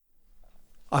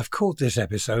I've called this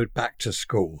episode Back to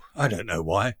School. I don't know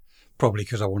why. Probably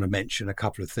because I want to mention a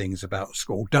couple of things about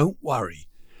school. Don't worry.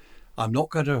 I'm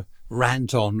not going to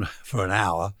rant on for an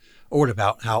hour all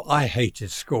about how I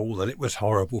hated school, that it was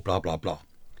horrible, blah, blah, blah.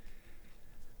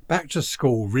 Back to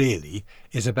School really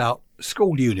is about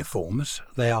school uniforms.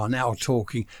 They are now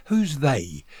talking, who's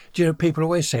they? Do you know, people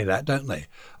always say that, don't they?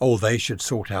 Oh, they should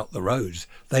sort out the roads.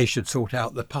 They should sort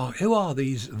out the park. Who are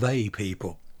these they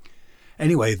people?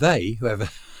 Anyway, they,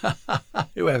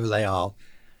 whoever they are,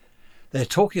 they're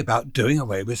talking about doing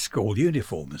away with school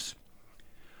uniforms.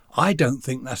 I don't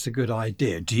think that's a good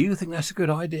idea. Do you think that's a good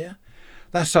idea?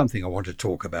 That's something I want to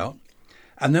talk about.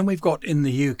 And then we've got in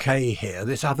the UK here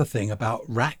this other thing about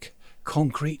rack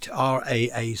concrete,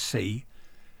 RAAC.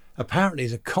 Apparently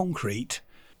the concrete,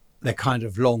 they're kind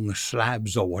of long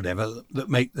slabs or whatever that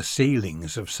make the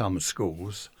ceilings of some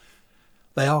schools.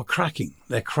 They are cracking,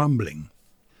 they're crumbling,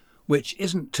 which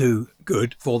isn't too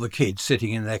good for the kids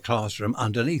sitting in their classroom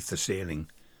underneath the ceiling.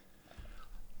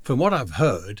 From what I've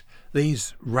heard,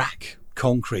 these rack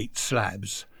concrete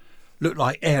slabs look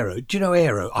like Aero. Do you know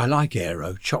Aero? I like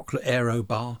Aero, chocolate Aero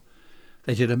bar.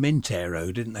 They did a mint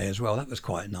Aero, didn't they, as well? That was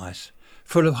quite nice.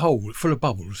 Full of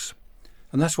bubbles.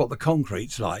 And that's what the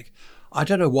concrete's like. I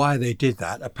don't know why they did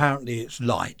that. Apparently it's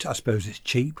light. I suppose it's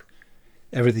cheap.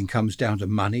 Everything comes down to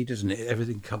money, doesn't it?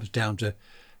 Everything comes down to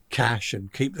cash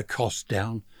and keep the cost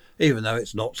down, even though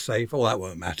it's not safe. Oh, that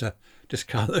won't matter. Just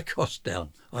cut the cost down.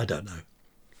 I don't know.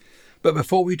 But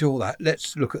before we do all that,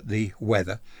 let's look at the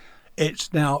weather.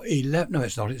 It's now 11. No,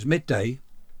 it's not. It's midday.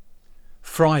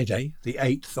 Friday, the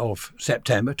 8th of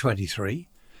September, 23.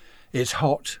 It's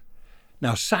hot.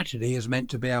 Now, Saturday is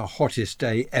meant to be our hottest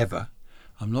day ever.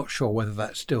 I'm not sure whether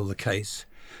that's still the case.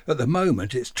 At the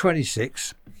moment, it's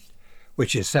 26,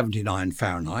 which is 79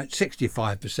 Fahrenheit,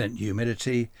 65%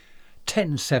 humidity,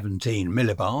 1017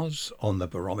 millibars on the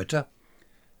barometer,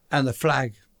 and the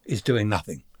flag is doing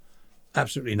nothing.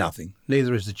 Absolutely nothing.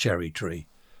 Neither is the cherry tree.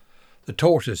 The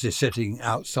tortoise is sitting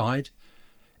outside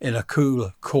in a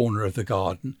cool corner of the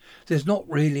garden. There's not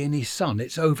really any sun.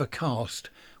 It's overcast.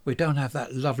 We don't have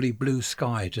that lovely blue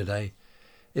sky today.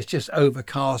 It's just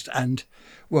overcast and,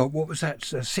 well, what was that?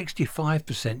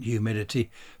 65% humidity.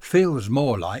 Feels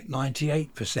more like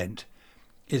 98%.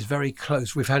 It's very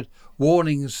close. We've had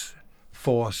warnings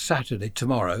for Saturday,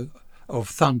 tomorrow, of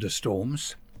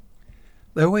thunderstorms.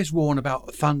 They always warn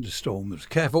about thunderstorms.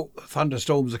 Careful,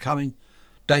 thunderstorms are coming.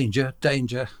 Danger,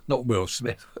 danger. Not Will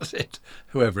Smith, was it?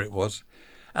 Whoever it was.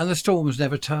 And the storms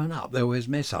never turn up. They always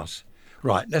miss us.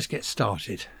 Right, let's get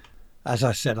started. As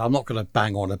I said, I'm not going to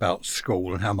bang on about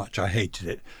school and how much I hated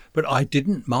it, but I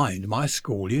didn't mind my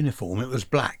school uniform. It was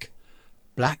black.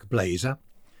 Black blazer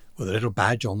with a little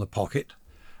badge on the pocket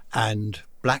and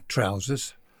black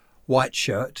trousers, white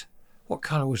shirt. What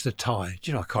colour was the tie?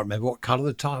 Do you know, I can't remember what colour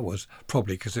the tie was.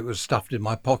 Probably because it was stuffed in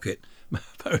my pocket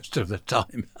most of the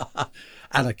time.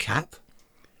 And a cap.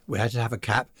 We had to have a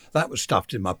cap. That was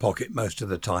stuffed in my pocket most of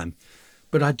the time.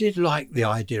 But I did like the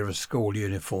idea of a school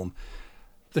uniform.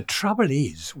 The trouble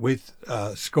is with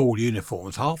school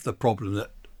uniforms, half the problem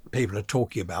that people are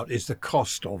talking about is the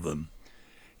cost of them.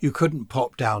 You couldn't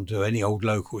pop down to any old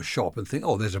local shop and think,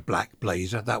 oh, there's a black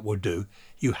blazer, that will do.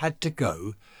 You had to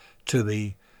go to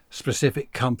the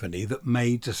specific company that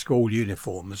made the school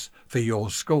uniforms for your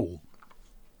school.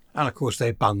 And of course,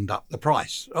 they bunged up the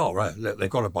price. Oh, right, look, they've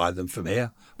got to buy them from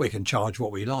here. We can charge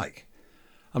what we like.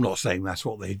 I'm not saying that's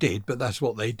what they did, but that's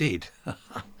what they did.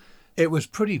 It was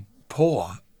pretty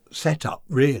poor setup,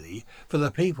 really, for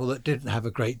the people that didn't have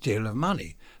a great deal of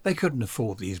money. They couldn't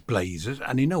afford these blazers,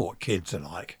 and you know what kids are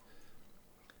like.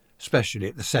 Especially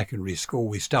at the secondary school.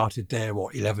 We started there,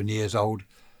 11 years old.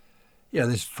 You know,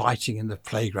 there's fighting in the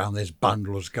playground, there's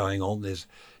bundles going on, there's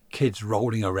kids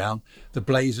rolling around. The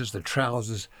blazers, the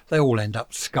trousers, they all end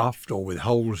up scuffed or with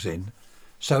holes in.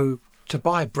 So to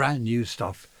buy brand new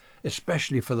stuff,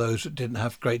 especially for those that didn't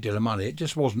have a great deal of money, it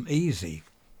just wasn't easy.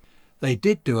 They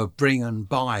did do a bring and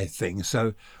buy thing.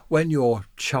 So when your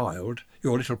child,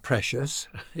 your little precious,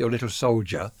 your little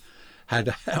soldier,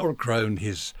 had outgrown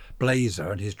his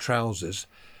blazer and his trousers,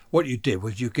 what you did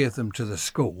was you give them to the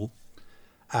school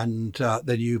and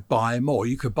then you buy more.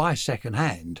 You could buy second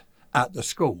hand at the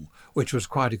school, which was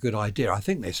quite a good idea. I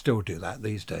think they still do that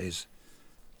these days.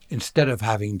 Instead of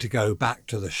having to go back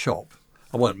to the shop,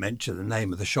 I won't mention the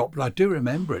name of the shop, but I do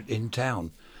remember it in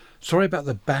town. Sorry about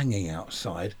the banging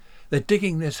outside. They're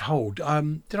digging this hole. Did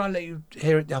I let you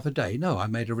hear it the other day? No, I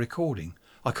made a recording.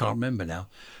 I can't remember now.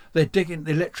 They're digging,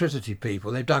 the electricity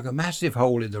people, they've dug a massive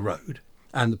hole in the road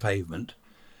and the pavement,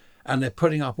 and they're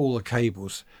putting up all the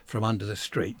cables from under the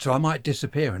street. So I might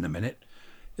disappear in a minute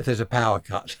if there's a power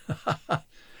cut.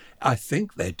 I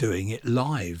think they're doing it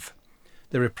live.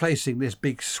 They're replacing this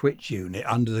big switch unit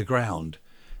under the ground,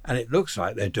 and it looks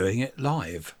like they're doing it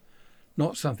live.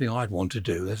 Not something I'd want to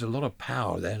do. There's a lot of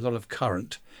power there, a lot of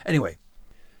current. Anyway,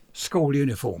 school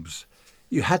uniforms.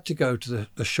 You had to go to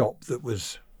the shop that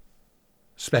was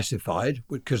specified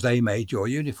because they made your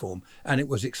uniform, and it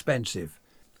was expensive.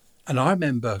 And I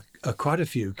remember quite a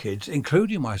few kids,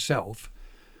 including myself,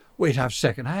 we'd have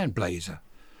second-hand blazer.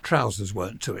 Trousers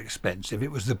weren't too expensive.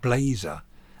 It was the blazer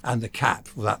and the cap.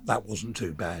 Well, that wasn't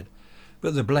too bad.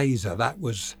 But the blazer, that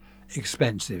was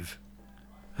expensive.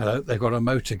 Hello, they've got a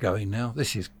motor going now.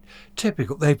 This is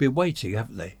typical. They've been waiting,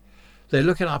 haven't they? They're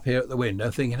looking up here at the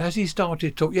window thinking, has he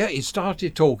started talking? Yeah, he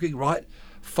started talking. Right,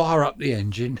 fire up the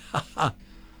engine.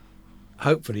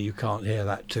 Hopefully you can't hear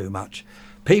that too much.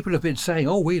 People have been saying,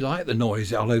 oh, we like the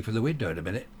noise. I'll open the window in a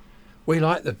minute. We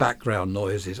like the background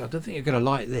noises. I don't think you're going to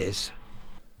like this.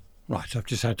 Right, I've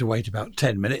just had to wait about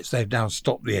 10 minutes. They've now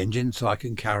stopped the engine so I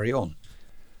can carry on.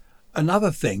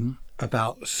 Another thing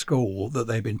about school that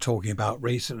they've been talking about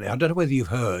recently, I don't know whether you've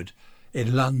heard,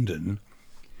 in London,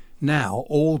 now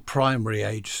all primary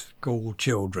age school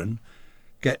children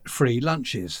get free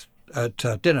lunches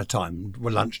at dinner time,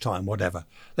 or lunchtime, whatever.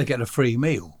 They get a free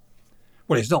meal.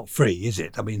 Well, it's not free, is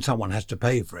it? I mean, someone has to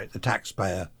pay for it. The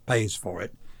taxpayer pays for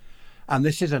it. And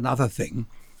this is another thing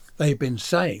they've been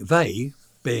saying. They,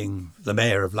 being the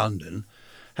Mayor of London,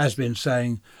 has been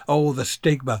saying, oh, the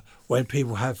stigma when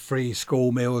people have free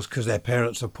school meals because their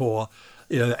parents are poor,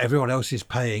 everyone else is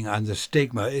paying, and the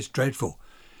stigma is dreadful.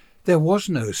 There was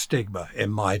no stigma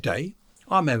in my day.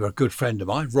 I remember a good friend of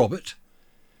mine, Robert.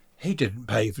 He didn't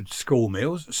pay for school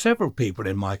meals. Several people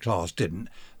in my class didn't.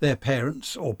 Their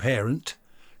parents or parent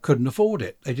couldn't afford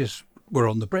it. They just were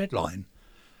on the breadline.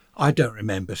 I don't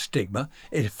remember stigma.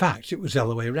 In fact, it was the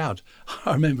other way around.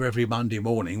 I remember every Monday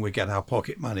morning we get our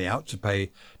pocket money out to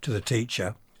pay to the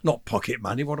teacher. Not pocket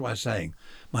money, what am I saying?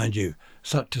 Mind you,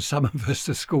 to some of us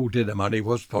the school dinner money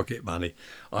was pocket money.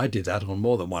 I did that on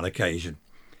more than one occasion.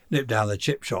 Nipped down the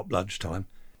chip shop lunchtime.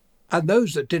 And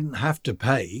those that didn't have to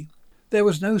pay, there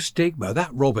was no stigma. That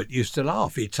Robert used to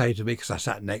laugh. He'd say to me, because I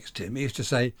sat next to him, he used to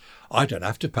say, I don't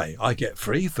have to pay, I get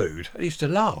free food. And he used to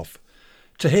laugh.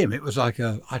 To him, it was like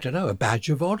a badge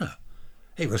of honour.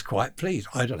 He was quite pleased.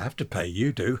 I don't have to pay,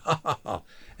 you do.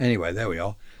 Anyway, there we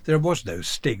are. There was no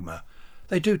stigma.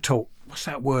 They do talk, what's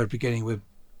that word beginning with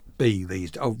B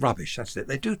these days? Oh, rubbish, that's it.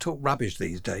 They do talk rubbish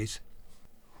these days.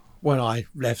 When I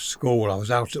left school, I was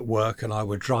out at work and I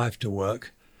would drive to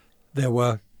work. There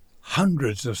were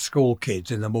hundreds of school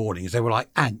kids in the mornings. They were like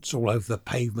ants all over the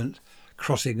pavement,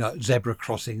 crossing zebra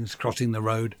crossings, crossing the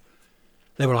road.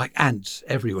 They were like ants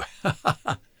everywhere.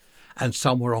 And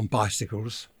some were on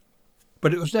bicycles.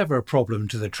 But it was never a problem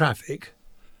to the traffic.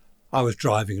 I was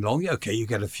driving along. Okay, you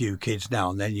get a few kids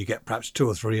now and then. You get perhaps 2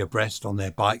 or 3 abreast on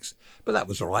their bikes. But that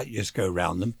was all right. You just go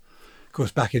round them. Of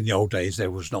course, back in the old days,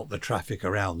 there was not the traffic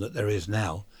around that there is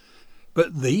now.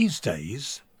 But these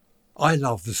days, I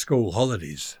love the school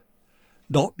holidays.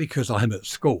 Not because I'm at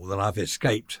school and I've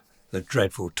escaped the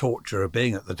dreadful torture of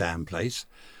being at the damn place.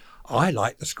 I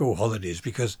like the school holidays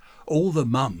because all the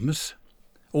mums,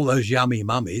 all those yummy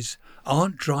mummies,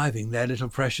 aren't driving their little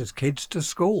precious kids to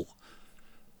school.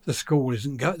 The school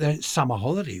isn't going, it's summer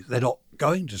holidays. They're not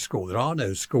going to school. There are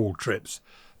no school trips,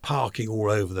 parking all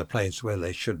over the place where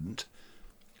they shouldn't.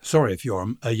 Sorry if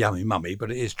you're a yummy mummy,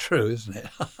 but it is true, isn't it?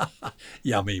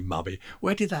 Yummy mummy.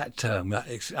 Where did that term,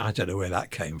 I don't know where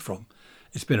that came from.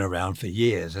 It's been around for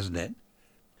years, hasn't it?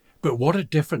 But what a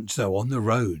difference, though, on the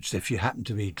roads if you happen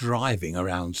to be driving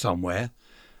around somewhere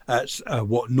at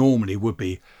what normally would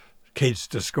be kids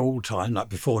to school time, like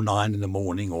before 9 in the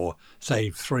morning or, say,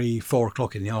 3, 4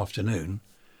 o'clock in the afternoon.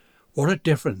 What a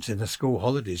difference in the school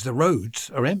holidays. The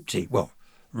roads are empty. Well,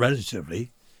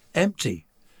 relatively empty.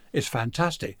 It's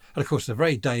fantastic. And, of course, the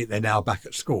very day they're now back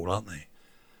at school, aren't they?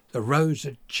 The roads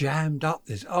are jammed up.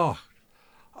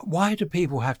 Why do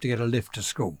people have to get a lift to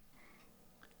school?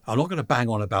 I'm not going to bang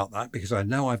on about that because I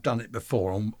know I've done it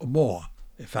before on more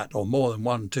than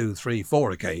 1, 2, 3,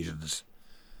 4 occasions.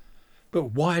 But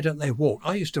why don't they walk?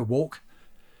 I used to walk.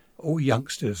 All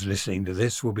youngsters listening to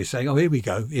this will be saying, oh, here we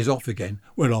go, he's off again.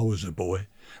 When I was a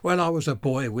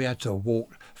boy, we had to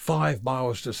walk 5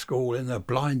 miles to school in the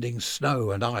blinding snow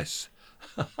and ice.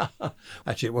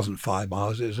 Actually, it wasn't 5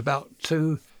 miles. It was about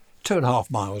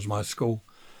 2.5 miles, my school.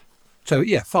 So,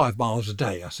 5 miles a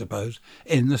day, I suppose,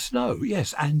 in the snow,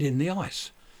 yes, and in the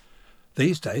ice.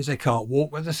 These days, they can't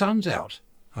walk when the sun's out.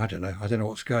 I don't know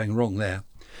what's going wrong there.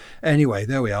 Anyway,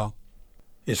 there we are.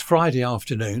 It's Friday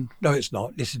afternoon. No, it's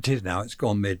not. Yes, it is now. It's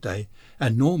gone midday.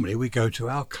 And normally we go to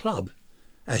our club.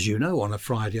 as you know, on a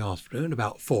Friday afternoon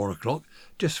about 4 o'clock,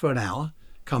 just for an hour,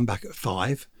 come back at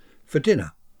 5 for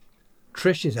dinner.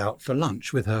 Trish is out for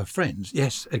lunch with her friends.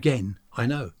 Yes, again, I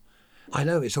know.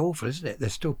 It's awful, isn't it? They're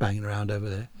still banging around over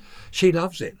there. She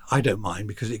loves it. I don't mind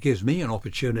because it gives me an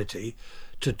opportunity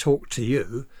to talk to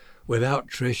you without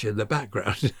Trish in the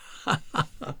background.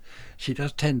 She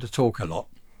does tend to talk a lot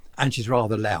and she's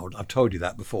rather loud. I've told you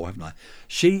that before, haven't I?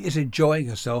 She is enjoying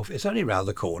herself. It's only round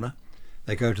the corner.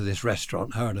 They go to this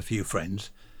restaurant, her and a few friends,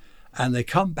 and they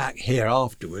come back here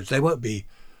afterwards. They won't be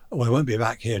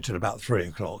back here till about 3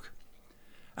 o'clock.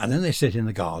 And then they sit in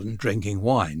the garden drinking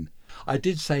wine. I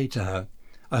did say to her,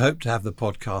 I hope to have the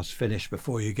podcast finished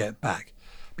before you get back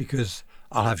because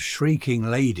I'll have shrieking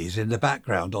ladies in the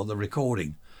background on the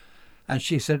recording. And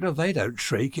she said, no, they don't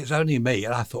shriek, it's only me.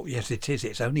 And I thought, yes, it is,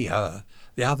 it's only her.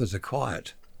 The others are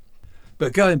quiet.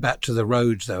 But going back to the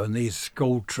roads, though, and these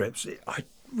school trips, I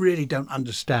really don't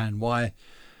understand why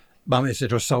Mummy's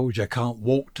little soldier can't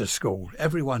walk to school.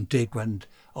 Everyone did when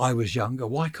I was younger.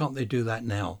 Why can't they do that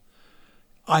now?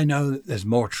 I know that there's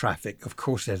more traffic. Of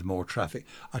course there's more traffic.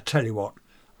 I tell you what,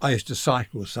 I used to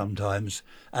cycle sometimes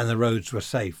and the roads were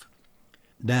safe.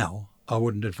 Now, I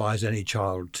wouldn't advise any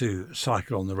child to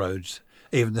cycle on the roads,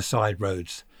 even the side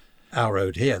roads. Our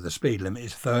road here, the speed limit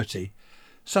is 30.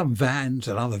 Some vans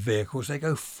and other vehicles, they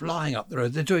go flying up the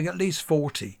road. They're doing at least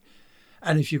 40.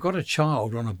 And if you've got a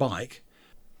child on a bike,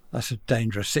 that's a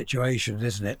dangerous situation,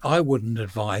 isn't it? I wouldn't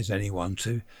advise anyone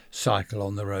to cycle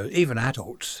on the road, even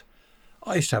adults.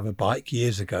 I used to have a bike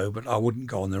years ago, but I wouldn't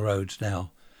go on the roads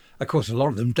now. Of course, a lot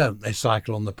of them don't. They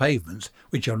cycle on the pavements,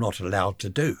 which you're not allowed to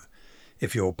do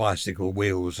if your bicycle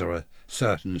wheels are a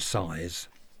certain size.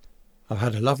 I've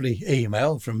had a lovely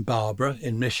email from Barbara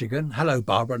in Michigan. Hello,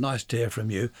 Barbara. Nice to hear from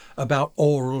you about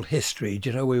oral history. Do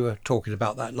you know we were talking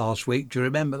about that last week? Do you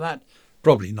remember that?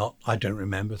 Probably not. I don't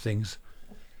remember things.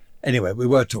 Anyway, we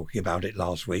were talking about it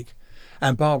last week.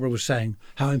 And Barbara was saying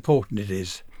how important it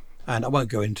is. And I won't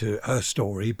go into her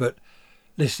story, but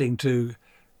listening to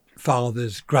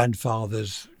fathers,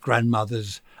 grandfathers,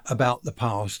 grandmothers about the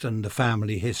past and the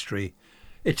family history,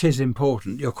 it is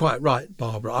important. You're quite right,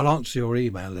 Barbara. I'll answer your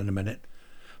email in a minute.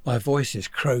 My voice is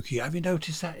croaky. Have you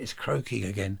noticed that? It's croaking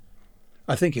again.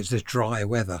 I think it's this dry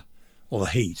weather, or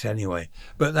the heat anyway.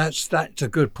 But that's a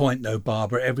good point, though,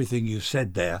 Barbara. Everything you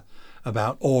said there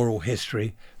about oral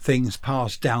history, things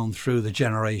passed down through the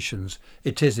generations,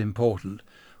 it is important.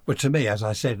 But to me, as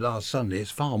I said last Sunday, it's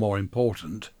far more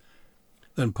important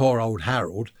than poor old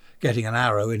Harold getting an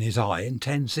arrow in his eye in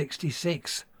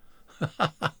 1066.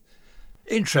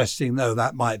 Interesting though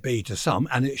that might be to some,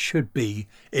 and it should be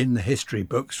in the history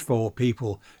books for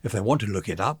people if they want to look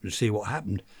it up and see what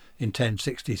happened in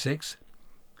 1066.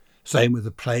 Same with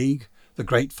the plague, the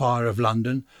Great Fire of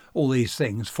London. All these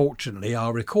things, fortunately,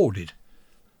 are recorded.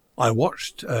 I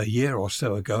watched a year or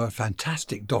so ago a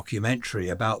fantastic documentary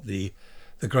about the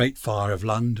Great Fire of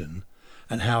London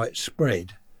and how it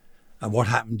spread and what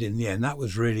happened in the end. That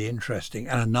was really interesting.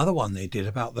 And another one they did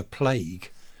about the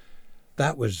plague.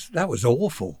 That was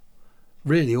awful,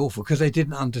 really awful, because they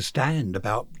didn't understand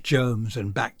about germs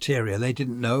and bacteria. They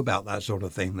didn't know about that sort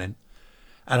of thing then.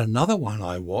 And another one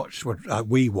I watched,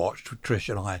 we watched, Trish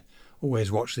and I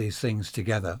always watch these things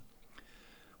together,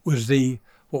 was the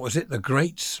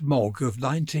Great Smog of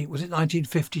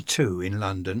 1952 in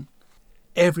London.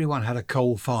 Everyone had a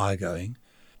coal fire going.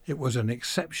 It was an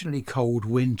exceptionally cold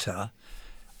winter.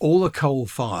 All the coal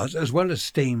fires, as well as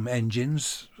steam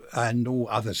engines and all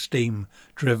other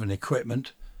steam-driven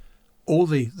equipment, all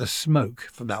the smoke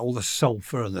from that, all the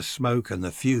sulphur and the smoke and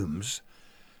the fumes,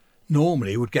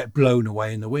 normally would get blown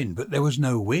away in the wind, but there was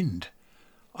no wind.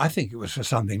 I think it was for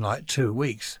something like 2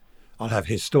 weeks. I'll have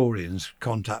historians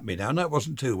contact me now. No, it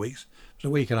wasn't 2 weeks. It was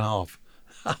a week and a half.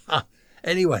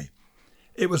 Anyway,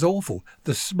 it was awful.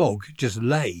 The smog just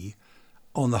lay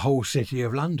on the whole city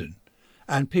of London,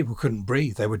 and people couldn't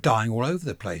breathe. They were dying all over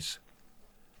the place.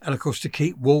 And of course, to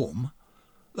keep warm,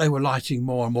 they were lighting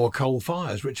more and more coal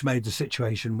fires, which made the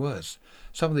situation worse.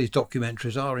 Some of these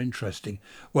documentaries are interesting.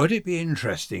 Won't it be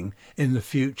interesting in the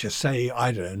future, say,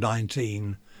 I don't know,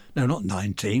 not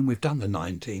 19, we've done the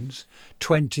 19s,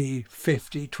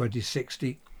 2050,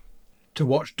 2060, to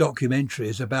watch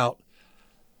documentaries about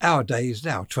our days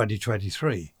now,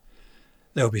 2023.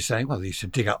 They'll be saying, well, they used to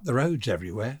dig up the roads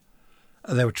everywhere.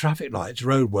 And there were traffic lights,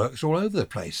 roadworks all over the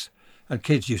place. And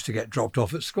kids used to get dropped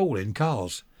off at school in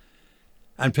cars.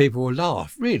 And people would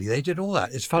laugh. Really, they did all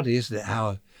that. It's funny, isn't it,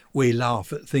 how we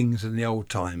laugh at things in the old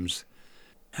times,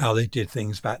 how they did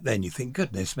things back then. You think,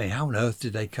 goodness me, how on earth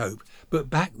did they cope? But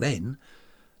back then,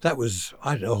 that was,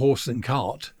 I don't know, horse and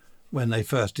cart when they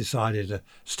first decided to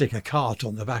stick a cart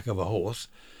on the back of a horse.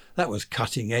 That was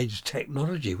cutting edge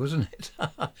technology, wasn't it?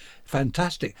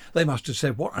 Fantastic. They must have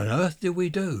said, what on earth did we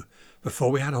do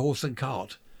before we had a horse and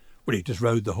cart? Well, you just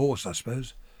rode the horse, I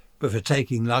suppose. But for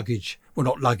taking luggage, well,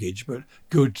 not luggage, but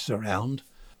goods around,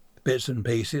 bits and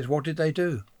pieces, what did they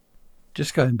do?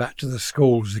 Just going back to the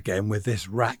schools again with this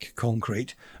rack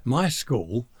concrete. My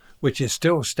school, which is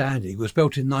still standing, was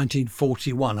built in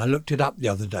 1941. I looked it up the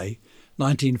other day,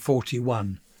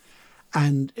 1941.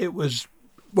 And it was,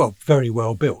 well, very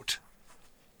well built.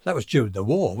 That was during the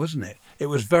war, wasn't it? It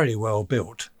was very well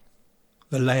built.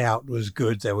 The layout was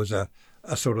good. There was a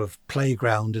sort of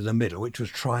playground in the middle, which was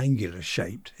triangular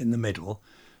shaped in the middle.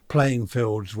 Playing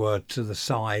fields were to the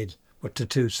side, were to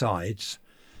two sides.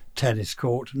 Tennis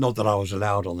court, not that I was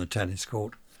allowed on the tennis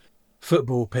court.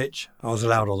 Football pitch, I was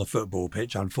allowed on the football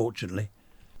pitch, unfortunately.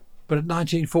 But at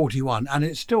 1941, and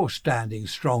it's still standing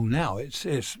strong now, it's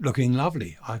looking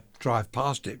lovely. I drive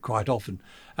past it quite often,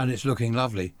 and it's looking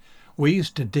lovely. We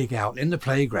used to dig out in the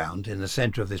playground, in the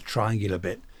centre of this triangular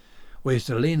bit, we used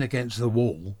to lean against the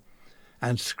wall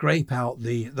and scrape out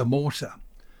the mortar,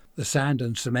 the sand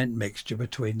and cement mixture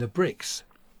between the bricks.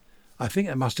 I think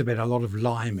there must have been a lot of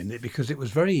lime in it because it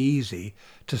was very easy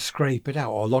to scrape it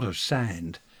out, or a lot of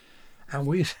sand. And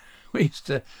we used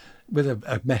to, with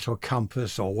a metal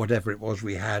compass or whatever it was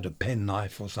we had, a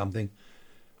penknife or something.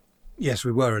 Yes,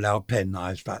 we were allowed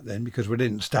penknives back then because we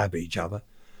didn't stab each other.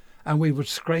 And we would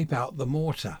scrape out the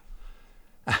mortar.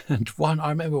 And I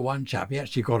remember one chap, he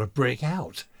actually got a brick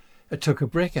out. It took a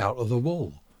brick out of the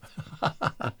wall.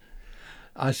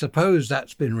 I suppose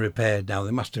that's been repaired now.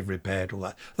 They must have repaired all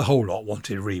that. The whole lot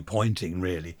wanted repointing,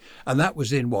 really. And that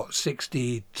was in,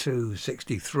 62,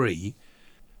 63.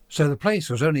 So the place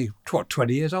was only,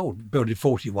 20 years old. Built in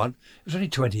 41. It was only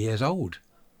 20 years old.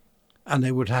 And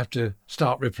they would have to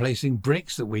start replacing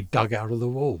bricks that we dug out of the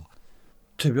wall.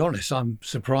 To be honest, I'm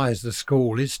surprised the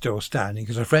school is still standing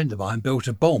because a friend of mine built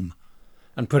a bomb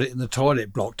and put it in the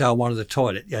toilet block, down one of the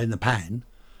toilet, in the pan.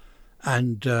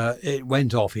 And it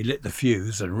went off. He lit the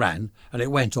fuse and ran, and it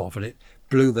went off, and it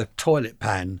blew the toilet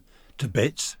pan to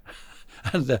bits.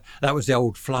 And that was the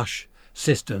old flush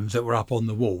cisterns that were up on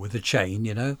the wall with the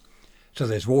chain, So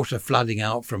there's water flooding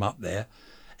out from up there.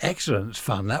 Excellent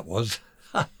fun that was.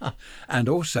 And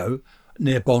also,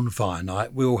 near bonfire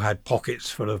night, we all had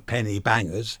pockets full of penny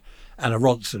bangers and a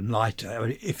Ronson lighter. I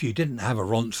mean, if you didn't have a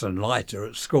Ronson lighter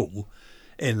at school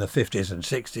in the 50s and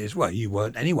 60s, well, you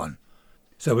weren't anyone.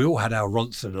 So we all had our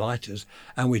Ronson lighters,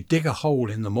 and we'd dig a hole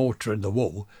in the mortar in the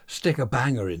wall, stick a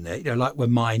banger in there, like we're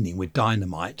mining with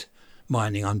dynamite,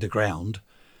 mining underground,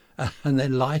 and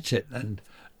then light it and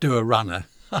do a runner.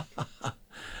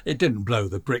 It didn't blow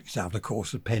the bricks out, of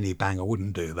course, a penny banger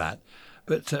wouldn't do that.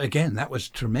 But again, that was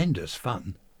tremendous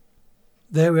fun.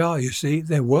 There we are, you see,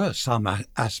 there were some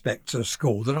aspects of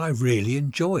school that I really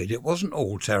enjoyed. It wasn't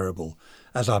all terrible,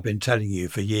 as I've been telling you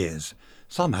for years.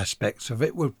 Some aspects of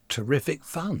it were terrific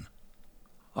fun.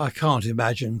 I can't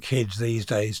imagine kids these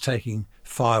days taking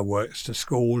fireworks to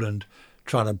school and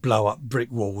trying to blow up brick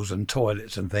walls and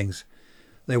toilets and things.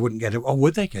 They wouldn't get it, or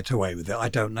would they get away with it? I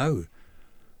don't know.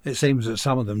 It seems that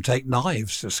some of them take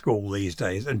knives to school these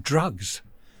days, and drugs.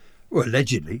 Well,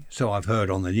 allegedly, so I've heard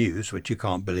on the news, which you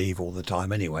can't believe all the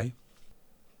time anyway.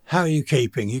 How are you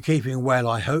keeping? You keeping well,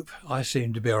 I hope? I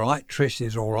seem to be all right. Trish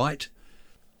is all right.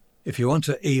 If you want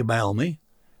to email me,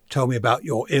 tell me about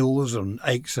your ills and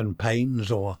aches and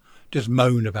pains, or just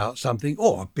moan about something,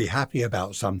 or be happy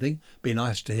about something, be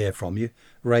nice to hear from you,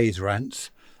 raise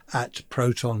rants at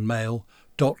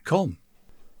protonmail.com.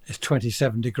 It's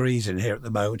 27 degrees in here at the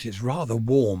moment. It's rather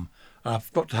warm.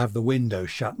 I've got to have the window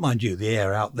shut. Mind you, the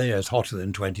air out there is hotter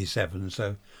than 27,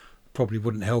 so probably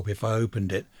wouldn't help if I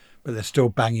opened it, but they're still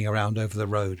banging around over the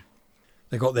road.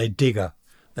 They've got their digger,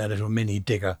 their little mini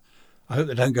digger. I hope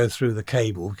they don't go through the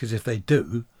cable, because if they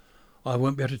do, I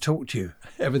won't be able to talk to you.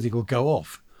 Everything will go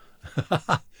off.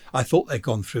 I thought they'd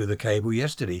gone through the cable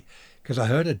yesterday, because I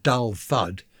heard a dull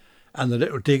thud, and the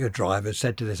little digger driver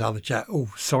said to this other chap,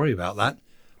 "Oh, sorry about that."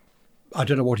 I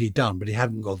don't know what he'd done, but he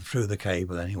hadn't gone through the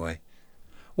cable anyway.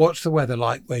 What's the weather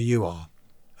like where you are?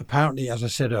 Apparently, as I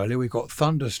said earlier, we've got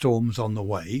thunderstorms on the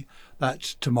way.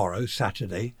 That's tomorrow,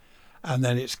 Saturday. And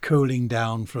then it's cooling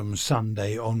down from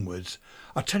Sunday onwards.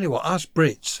 I tell you what, us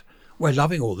Brits, we're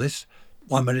loving all this.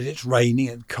 1 minute it's raining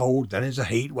and cold, then it's a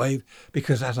heat wave.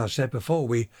 Because as I said before,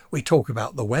 we talk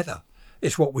about the weather.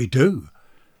 It's what we do.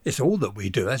 It's all that we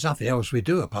do. There's nothing else we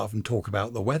do apart from talk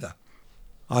about the weather.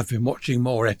 I've been watching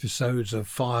more episodes of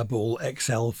Fireball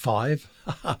XL5.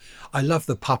 I love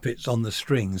the puppets on the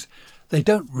strings. They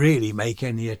don't really make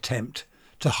any attempt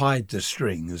to hide the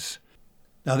strings.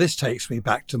 Now this takes me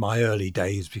back to my early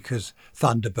days because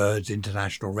Thunderbirds,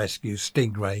 International Rescue,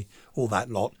 Stingray, all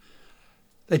that lot,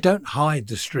 they don't hide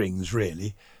the strings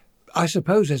really. I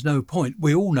suppose there's no point.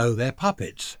 We all know they're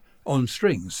puppets on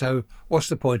strings, so what's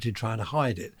the point in trying to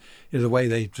hide it? You know, the way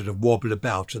they sort of wobble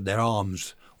about and their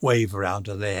arms wave around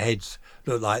and their heads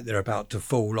look like they're about to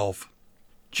fall off.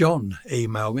 John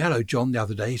emailed me, hello John, the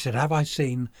other day. He said, have I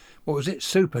seen, what was it,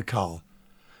 Supercar?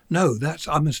 No,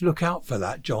 I must look out for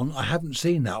that, John. I haven't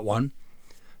seen that one.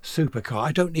 Supercar,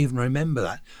 I don't even remember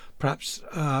that. Perhaps,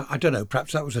 I don't know,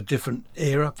 perhaps that was a different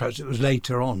era, perhaps it was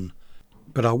later on.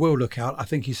 But I will look out. I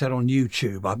think he said on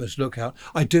YouTube, I must look out.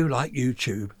 I do like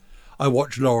YouTube. I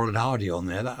watch Laurel and Hardy on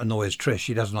there. That annoys Trish.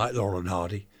 She doesn't like Laurel and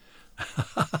Hardy.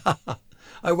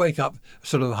 I wake up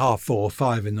sort of 4:30,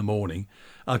 5 in the morning.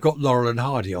 I've got Laurel and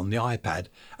Hardy on the iPad,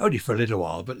 only for a little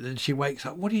while, but then she wakes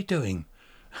up. What are you doing?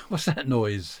 What's that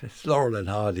noise? It's Laurel and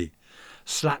Hardy.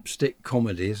 Slapstick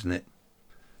comedy, isn't it?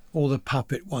 All the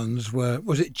puppet ones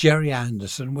was it Jerry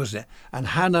Anderson, was it? And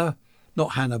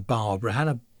not Hanna-Barbera,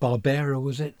 Hanna-Barbera,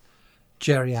 was it?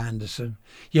 Jerry Anderson.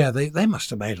 Yeah, they must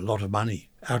have made a lot of money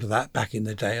out of that back in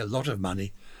the day, a lot of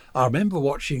money. I remember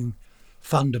watching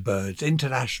Thunderbirds,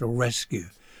 International Rescue,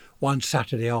 one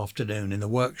Saturday afternoon in the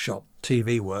workshop,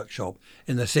 TV workshop,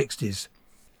 in the 60s.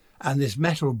 And this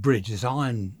metal bridge, this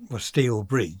iron or steel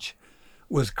bridge,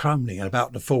 was crumbling and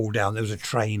about to fall down. There was a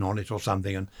train on it or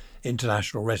something, and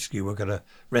International Rescue were going to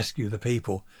rescue the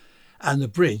people. And the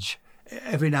bridge,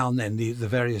 every now and then, the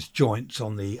various joints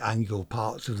on the angled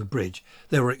parts of the bridge,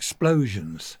 there were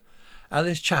explosions. And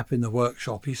this chap in the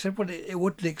workshop, he said, well, it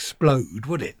wouldn't explode,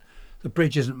 would it? The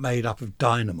bridge isn't made up of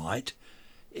dynamite.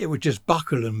 It would just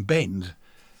buckle and bend.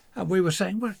 And we were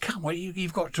saying, well, come on,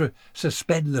 you've got to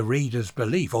suspend the reader's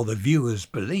belief or the viewer's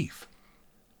belief.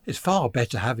 It's far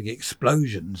better having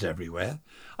explosions everywhere.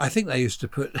 I think they used to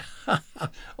put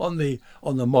on the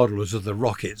models of the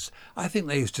rockets, I think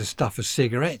they used to stuff a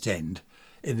cigarette end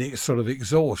in the sort of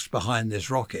exhaust behind this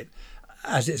rocket.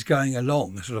 As it's going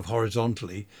along, sort of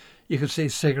horizontally, you can see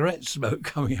cigarette smoke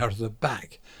coming out of the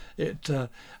back.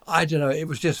 I don't know, it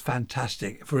was just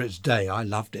fantastic for its day. I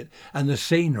loved it. And the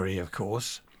scenery, of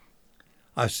course.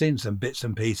 I've seen some bits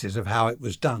and pieces of how it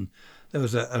was done. There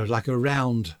was like a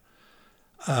round,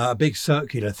 a big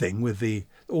circular thing with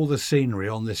all the scenery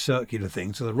on this circular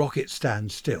thing. So the rocket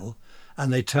stands still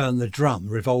and they turn the drum,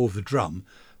 revolve the drum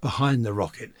behind the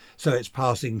rocket. So it's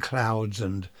passing clouds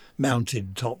and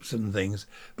mountain tops and things.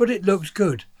 But it looked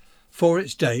good. For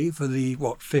its day, for the,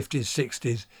 50s,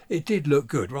 60s, it did look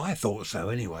good. Well, I thought so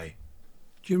anyway.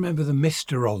 Do you remember the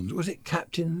Mysterons? Was it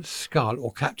Captain Scarlet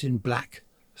or Captain Black?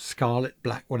 Scarlet,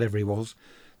 Black, whatever he was.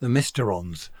 The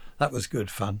Mysterons. That was good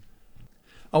fun.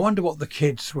 I wonder what the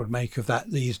kids would make of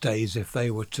that these days if they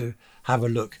were to have a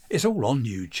look. It's all on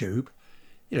YouTube.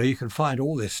 You know, you can find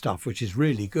all this stuff, which is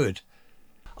really good.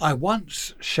 I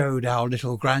once showed our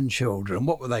little grandchildren,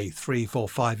 what were they, 3, 4,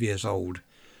 5 years old,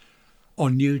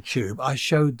 on YouTube. I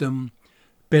showed them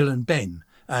Bill and Ben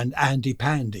and Andy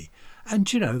Pandy.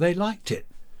 And, you know, they liked it.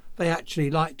 They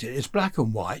actually liked it. It's black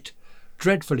and white,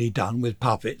 dreadfully done with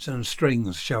puppets and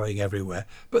strings showing everywhere,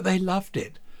 but they loved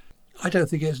it. I don't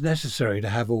think it's necessary to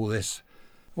have all this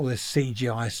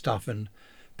CGI stuff and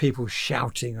people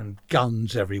shouting and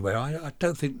guns everywhere. I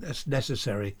don't think that's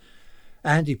necessary.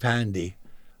 Andy Pandy,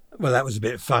 well, that was a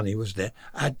bit funny, wasn't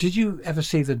it? Did you ever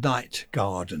see The Night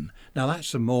Garden? Now,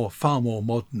 that's a far more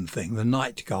modern thing, The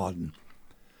Night Garden.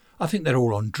 I think they're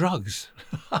all on drugs.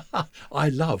 I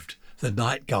loved The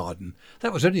Night Garden.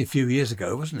 That was only a few years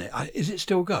ago, wasn't it? Is it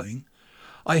still going?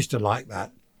 I used to like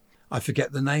that. I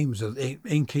forget the names of the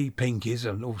Inky Pinkies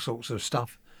and all sorts of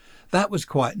stuff. That was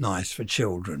quite nice for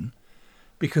children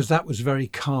because that was very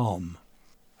calm.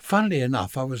 Funnily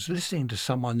enough, I was listening to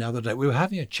someone the other day. We were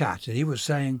having a chat and he was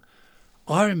saying,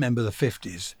 I remember the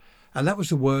 50s, and that was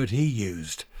the word he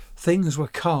used. Things were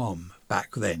calm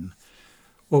back then.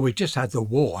 Well, we just had the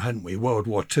war, hadn't we? World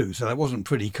War II, so that wasn't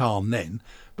pretty calm then.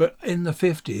 But in the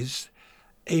 50s,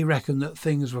 he reckoned that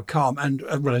things were calm. And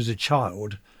well, as a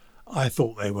child, I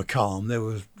thought they were calm. There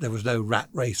was no rat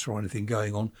race or anything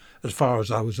going on, as far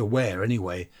as I was aware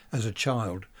anyway, as a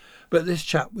child. But this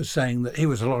chap was saying that he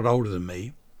was a lot older than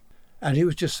me, and he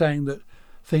was just saying that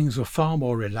things were far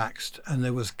more relaxed and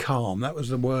there was calm. That was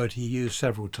the word he used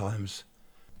several times.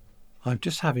 I'm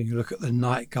just having a look at The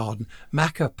Night Garden.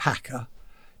 Macca Packer.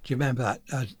 Do you remember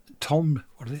that? Tom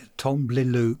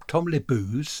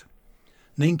Liboo's,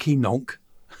 Ninky Nonk.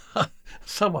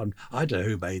 Someone, I don't know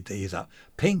who made these up.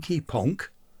 Pinky Ponk.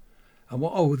 And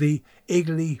the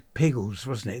Iggly Piggles,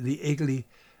 wasn't it? The Iggly.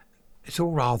 It's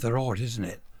all rather odd, isn't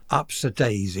it? Ups a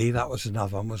Daisy, that was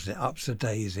another one, wasn't it? Ups a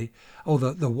Daisy. Oh,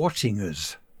 the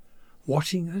Wattingers.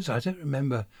 Wattingers? I don't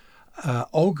remember.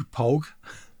 Og Pog.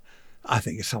 I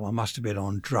think someone must have been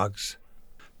on drugs.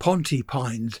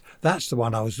 Pontipines, that's the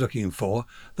one I was looking for.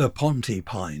 The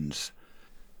Pontipines.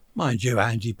 Mind you,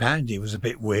 Andy Pandy was a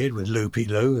bit weird with Loopy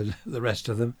Loo and the rest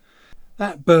of them.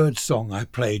 That bird song I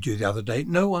played you the other day,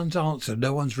 no one's answered,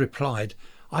 no one's replied.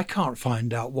 I can't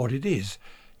find out what it is.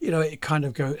 You know, it kind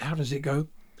of goes, how does it go?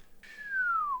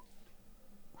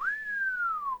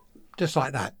 Just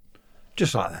like that.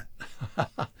 Just like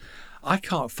that. I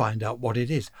can't find out what it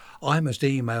is. I must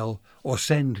email or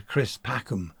send Chris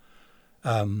Packham.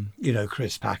 You know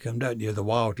Chris Packham, don't you? The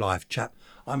wildlife chap.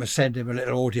 I must send him a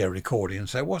little audio recording and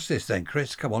say, what's this then,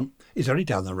 Chris? Come on. He's only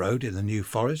down the road in the New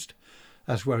Forest.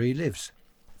 That's where he lives.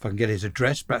 If I can get his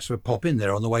address, perhaps we'll pop in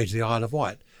there on the way to the Isle of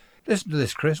Wight. Listen to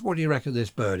this, Chris. What do you reckon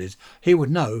this bird is? He would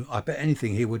know. I bet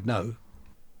anything he would know.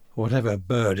 Whatever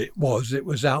bird it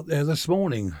was out there this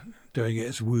morning doing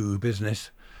its woo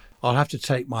business. I'll have to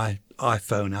take my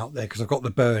iPhone out there because I've got the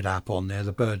bird app on there,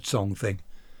 the bird song thing.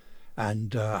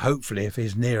 And hopefully if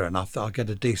he's near enough I'll get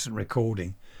a decent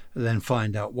recording and then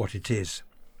find out what it is.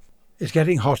 It's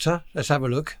getting hotter. Let's have a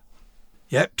look.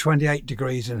 Yep, 28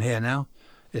 degrees in here now.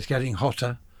 It's getting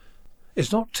hotter.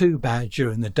 It's not too bad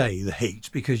during the day, the heat,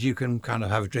 because you can kind of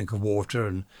have a drink of water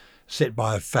and sit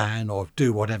by a fan or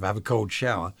do whatever, have a cold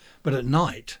shower. But at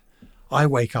night, I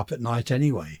wake up at night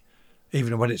anyway.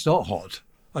 Even when it's not hot,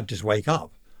 I just wake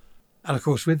up. And of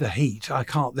course, with the heat, I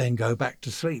can't then go back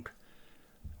to sleep.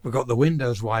 We've got the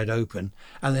windows wide open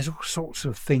and there's all sorts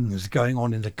of things going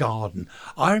on in the garden.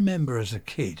 I remember as a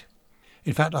kid,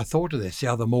 in fact, I thought of this the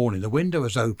other morning. The window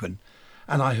was open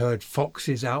and I heard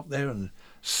foxes out there and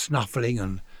snuffling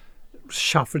and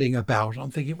shuffling about.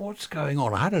 I'm thinking, what's going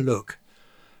on? I had a look,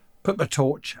 put my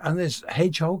torch, and there's a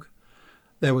hedgehog.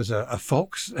 There was a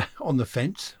fox on the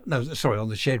fence. No, sorry, on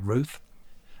the shed roof.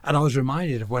 And I was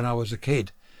reminded of when I was a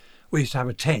kid. We used to have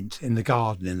a tent in the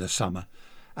garden in the summer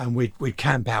and we'd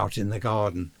camp out in the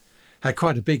garden. Had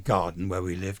quite a big garden where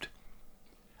we lived.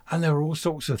 And there were all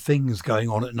sorts of things going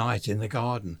on at night in the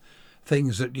garden.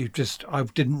 Things that I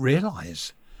didn't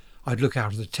realise. I'd look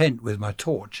out of the tent with my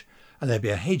torch and there'd be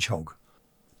a hedgehog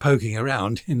poking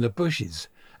around in the bushes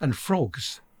and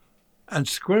frogs and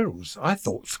squirrels. I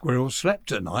thought squirrels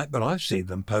slept at night, but I've seen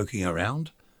them poking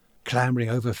around, clambering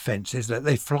over fences.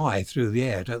 They fly through the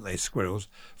air, don't they, squirrels?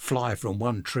 Fly from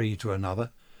one tree to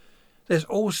another. There's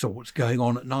all sorts going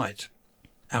on at night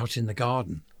out in the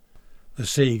garden. The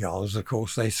seagulls, of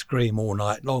course, they scream all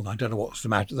night long. I don't know what's the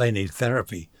matter. They need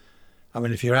therapy. I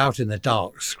mean, if you're out in the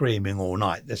dark screaming all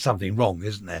night, there's something wrong,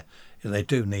 isn't there? And they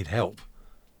do need help.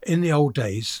 In the old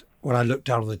days, when I looked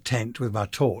out of the tent with my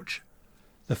torch,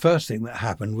 the first thing that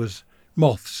happened was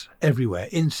moths everywhere,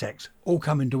 insects, all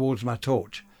coming towards my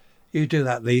torch. You do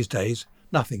that these days,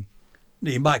 nothing.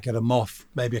 You might get a moth,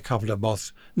 maybe a couple of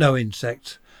moths, no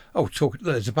insects. Oh,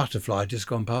 there's a butterfly just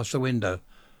gone past the window.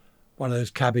 One of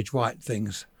those cabbage white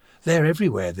things. They're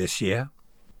everywhere this year.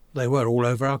 They were all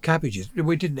over our cabbages.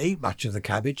 We didn't eat much of the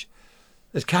cabbage.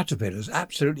 There's caterpillars,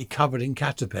 absolutely covered in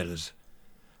caterpillars.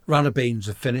 Runner beans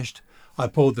have finished. I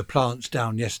pulled the plants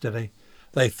down yesterday.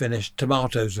 They finished.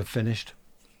 Tomatoes have finished.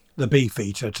 The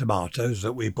beef-eater tomatoes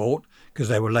that we bought, because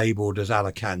they were labelled as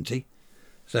Alicante.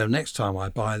 So next time I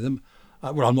buy them,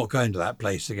 well, I'm not going to that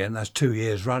place again. That's 2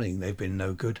 years running. They've been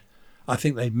no good. I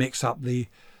think they mix up the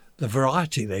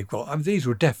variety they've got. I mean, these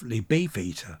were definitely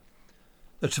beef-eater.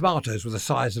 The tomatoes were the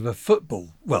size of a football.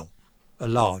 Well, a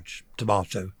large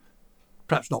tomato.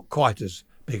 Perhaps not quite as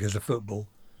big as a football.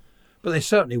 But they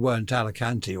certainly weren't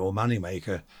Alicante or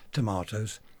Moneymaker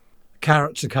tomatoes.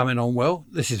 Carrots are coming on well.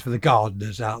 This is for the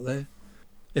gardeners out there.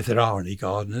 If there are any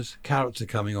gardeners, carrots are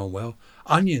coming on well.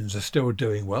 Onions are still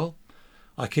doing well.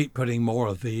 I keep putting more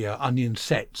of the onion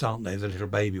sets, aren't they? The little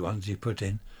baby ones you put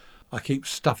in. I keep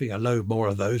stuffing a load more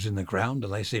of those in the ground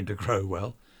and they seem to grow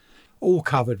well. All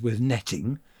covered with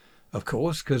netting, of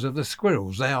course, because of the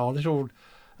squirrels. They are little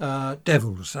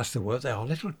devils, that's the word. They are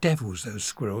little devils, those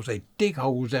squirrels. They dig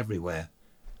holes everywhere.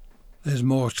 There's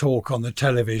more talk on the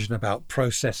television about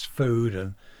processed food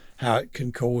and how it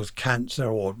can cause cancer,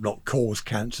 or not cause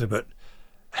cancer, but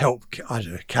help,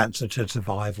 cancer to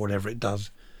survive, whatever it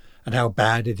does, and how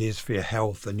bad it is for your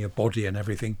health and your body and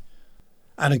everything.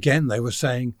 And again, they were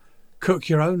saying, cook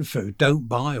your own food. Don't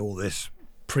buy all this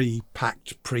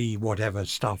pre-packed, pre-whatever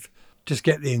stuff. Just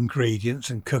get the ingredients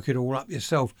and cook it all up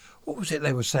yourself. What was it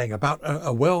they were saying about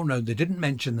a well-known, they didn't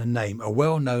mention the name, a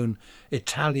well-known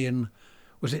Italian,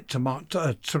 was it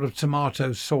sort of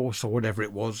tomato sauce or whatever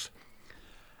it was?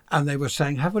 And they were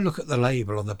saying, have a look at the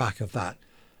label on the back of that.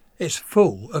 It's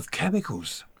full of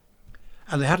chemicals.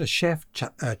 And they had a chef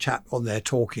chap on there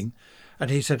talking,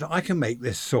 and he said, I can make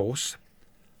this sauce.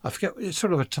 I forget, it's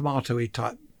sort of a tomato-y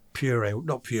type puree,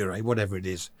 not puree, whatever it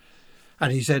is.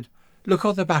 And he said, look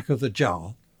on the back of the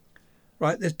jar,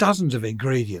 right, there's dozens of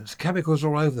ingredients, chemicals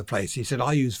all over the place. He said,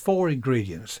 I use 4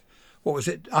 ingredients. What was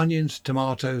it? Onions,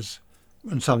 tomatoes,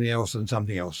 and something else and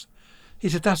something else. He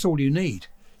said, that's all you need.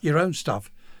 Your own stuff.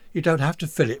 You don't have to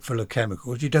fill it full of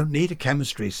chemicals. You don't need a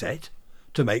chemistry set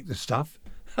to make the stuff.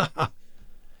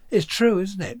 It's true,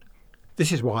 isn't it?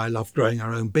 This is why I love growing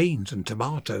our own beans and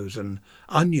tomatoes and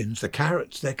onions, the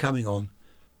carrots, they're coming on.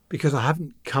 Because I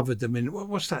haven't covered them in,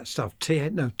 what's that stuff?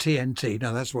 TNT.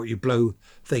 No, that's what you blow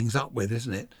things up with,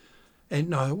 isn't it? And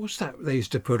no, what's that they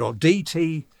used to put on?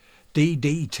 DDT,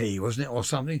 wasn't it? Or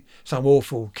something? Some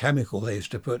awful chemical they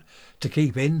used to put to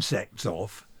keep insects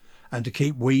off and to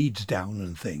keep weeds down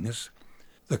and things.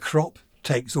 The crop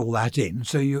takes all that in,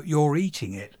 so you're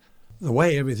eating it. The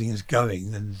way everything is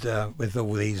going, and with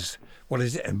all these,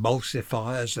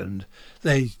 emulsifiers, and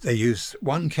they use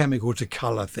one chemical to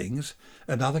colour things,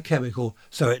 another chemical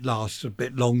so it lasts a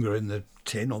bit longer in the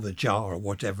tin or the jar or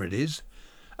whatever it is,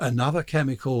 another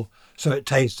chemical so it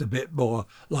tastes a bit more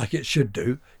like it should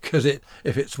do, because if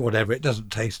it's whatever, it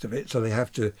doesn't taste of it, so they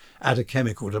have to add a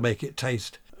chemical to make it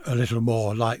taste a little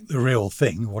more like the real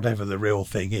thing, whatever the real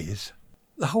thing is.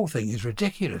 The whole thing is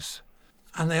ridiculous.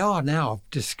 And they are now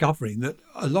discovering that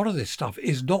a lot of this stuff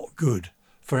is not good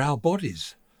for our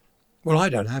bodies. Well, I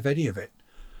don't have any of it.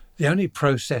 The only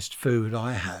processed food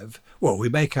I have, well, we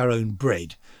make our own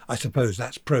bread. I suppose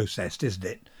that's processed, isn't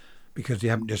it? Because you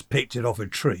haven't just picked it off a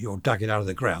tree or dug it out of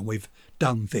the ground. We've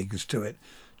done things to it.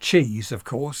 Cheese, of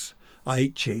course. I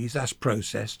eat cheese, that's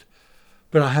processed.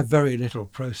 But I have very little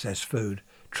processed food.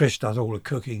 Trish does all the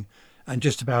cooking, and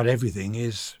just about everything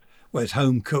is, well, it's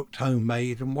home cooked,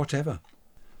 homemade, and whatever.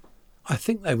 I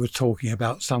think they were talking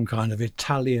about some kind of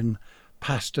Italian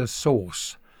pasta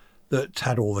sauce that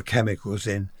had all the chemicals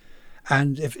in.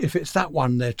 And if it's that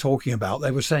one they're talking about,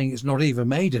 they were saying it's not even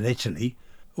made in Italy.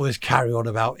 All this carry on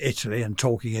about Italy and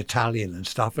talking Italian and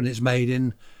stuff, and it's made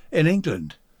in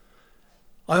England.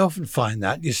 I often find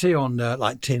that, you see on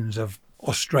like tins of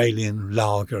Australian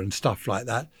lager and stuff like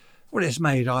that, well, it's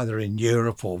made either in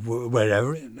Europe or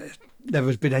wherever. It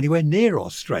never been anywhere near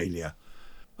Australia.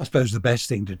 I suppose the best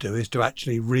thing to do is to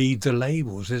actually read the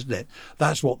labels, isn't it?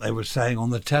 That's what they were saying on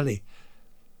the telly.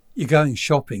 You're going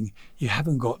shopping, you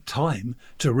haven't got time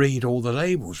to read all the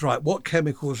labels. Right, what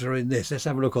chemicals are in this? Let's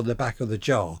have a look on the back of the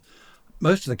jar.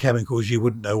 Most of the chemicals you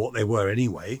wouldn't know what they were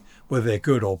anyway, whether they're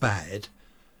good or bad.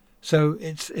 So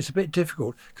it's a bit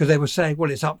difficult, because they were saying,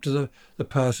 well, it's up to the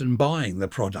person buying the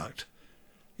product.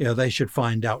 You know, they should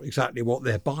find out exactly what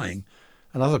they're buying.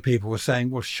 And other people were saying,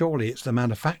 well, surely it's the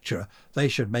manufacturer. They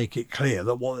should make it clear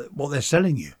that what they're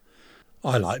selling you.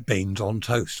 I like beans on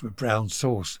toast with brown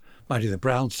sauce. Mind you, the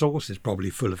brown sauce is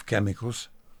probably full of chemicals.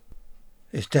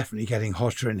 It's definitely getting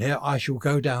hotter in here. I shall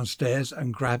go downstairs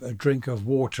and grab a drink of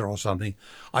water or something.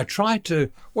 I tried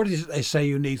to, what is it they say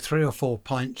you need 3 or 4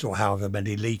 pints or however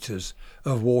many litres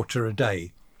of water a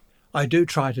day. I do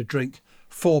try to drink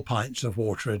 4 pints of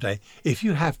water a day. If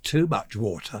you have too much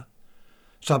water,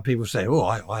 some people say, oh,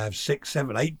 I have 6,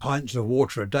 7, 8 pints of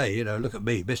water a day. You know, look at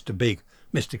me, Mr. Big,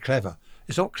 Mr. Clever.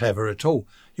 It's not clever at all.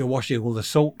 You're washing all the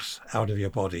salts out of your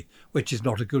body, which is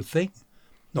not a good thing.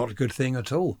 Not a good thing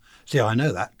at all. See, I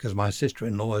know that because my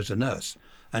sister-in-law is a nurse,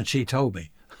 and she told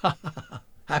me.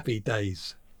 Happy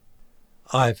days.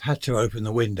 I've had to open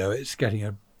the window. It's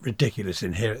getting ridiculous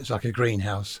in here. It's like a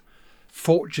greenhouse.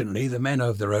 Fortunately, the men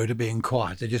over the road are being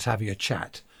quiet. They're just having a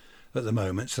chat at the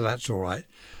moment, so that's all right.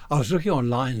 I was looking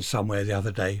online somewhere the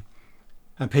other day,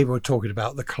 and people were talking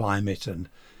about the climate and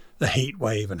the heat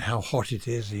wave and how hot it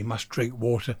is, and you must drink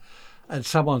water. And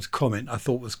someone's comment I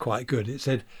thought was quite good. It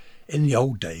said, in the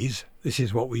old days, this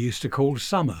is what we used to call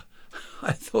summer.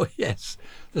 I thought, yes,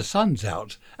 the sun's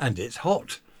out and it's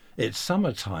hot. It's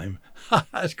summertime.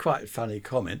 That's quite a funny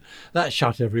comment. That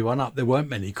shut everyone up. There weren't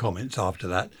many comments after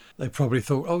that. They probably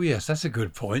thought, oh yes, that's a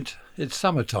good point. It's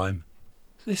summertime.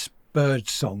 This bird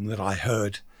song that I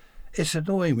heard, it's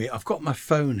annoying me. I've got my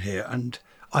phone here and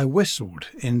I whistled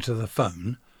into the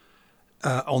phone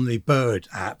on the bird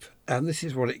app, and this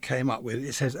is what it came up with.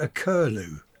 It says a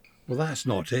curlew. Well, that's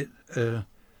not it.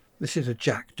 This is a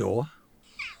jackdaw.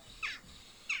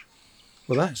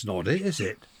 Well, that's not it, is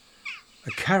it?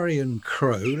 A carrion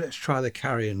crow. Let's try the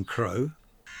carrion crow.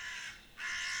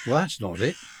 Well, that's not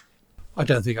it. I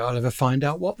don't think I'll ever find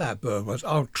out what that bird was.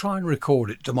 I'll try and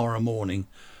record it tomorrow morning.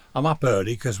 I'm up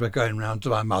early because we're going round to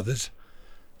my mother's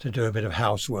to do a bit of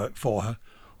housework for her.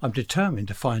 I'm determined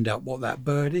to find out what that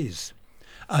bird is.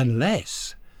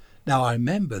 Unless, now I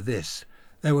remember this,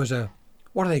 there was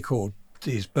what are they called?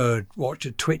 These bird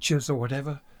watcher twitchers or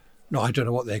whatever? No, I don't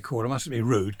know what they're called. I mustn't be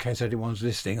rude in case anyone's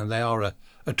listening and they are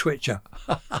a twitcher.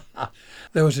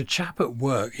 There was a chap at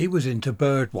work, he was into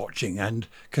bird watching, and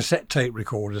cassette tape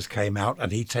recorders came out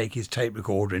and he'd take his tape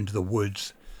recorder into the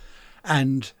woods.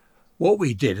 And what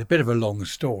we did, a bit of a long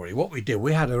story, what we did,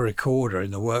 we had a recorder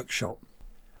in the workshop.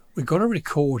 We got a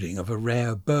recording of a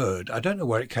rare bird. I don't know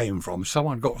where it came from.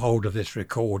 Someone got hold of this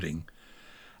recording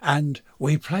and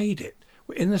we played it.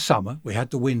 In the summer, we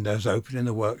had the windows open in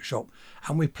the workshop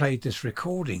and we played this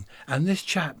recording. And this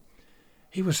chap,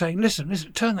 he was saying, listen,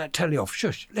 turn that telly off.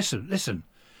 Shush, listen.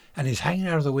 And he's hanging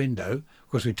out of the window. Of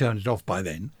course, we turned it off by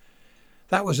then.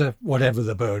 That was a whatever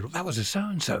the bird, that was a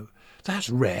so-and-so. That's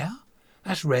rare.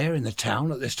 That's rare in the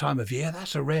town at this time of year.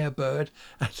 That's a rare bird.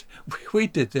 And we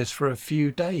did this for a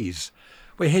few days.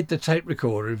 We hid the tape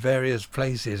recorder in various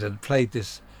places and played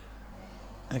this.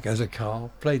 There goes a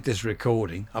car. Played this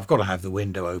recording. I've got to have the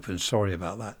window open. Sorry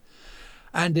about that.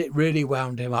 And it really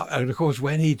wound him up. And of course,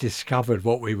 when he discovered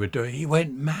what we were doing, he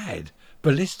went mad.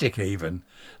 Ballistic even.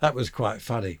 That was quite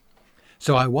funny.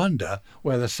 So I wonder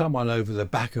whether someone over the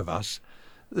back of us,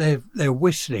 they're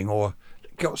whistling or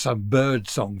got some bird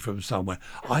song from somewhere.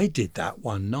 I did that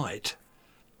one night.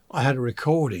 I had a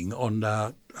recording on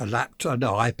a laptop,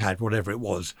 no, iPad, whatever it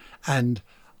was, and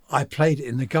I played it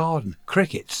in the garden.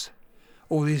 Crickets.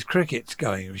 All these crickets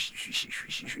going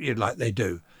like they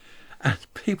do. And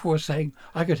people were saying,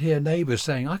 I could hear neighbours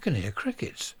saying, I can hear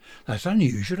crickets. That's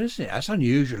unusual, isn't it? That's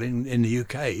unusual in the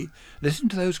UK. Listen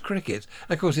to those crickets.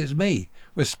 Of course, it's me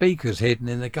with speakers hidden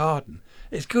in the garden.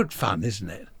 It's good fun, isn't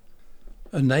it?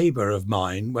 A neighbour of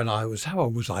mine, when I was, how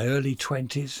old was I, early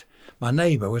 20s? My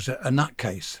neighbour was a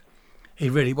nutcase. He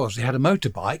really was. He had a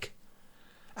motorbike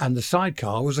and the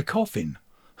sidecar was a coffin.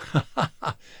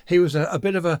 He was a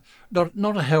bit of a,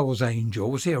 not a Hell's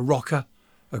Angel. Was he a rocker,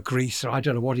 a greaser? I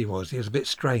don't know what he was. He was a bit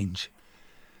strange.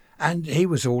 And he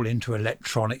was all into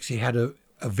electronics. He had a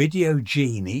video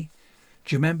genie.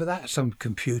 Do you remember that? Some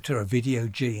computer, a video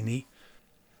genie.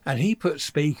 And he put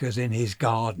speakers in his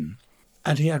garden.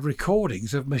 And he had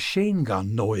recordings of machine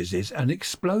gun noises and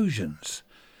explosions.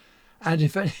 And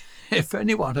if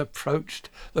anyone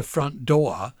approached the front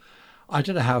door, I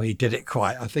don't know how he did it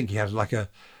quite. I think he had like a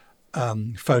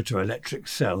photoelectric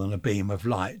cell and a beam of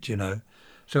light, you know.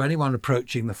 So anyone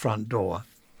approaching the front door,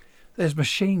 there's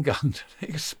machine gun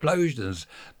explosions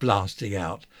blasting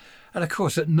out. And of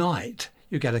course at night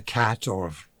you get a cat or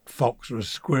a fox or a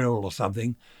squirrel or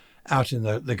something out in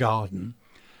the garden.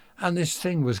 And this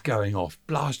thing was going off,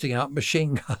 blasting out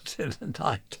machine guns in the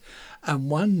night. And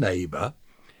one neighbour,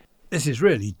 this is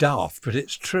really daft, but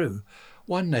it's true,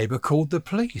 one neighbour called the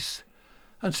police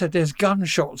and said, there's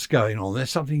gunshots going on, there's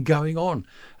something going on.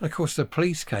 And of course the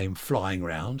police came flying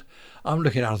round. I'm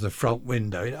looking out of the front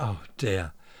window. Oh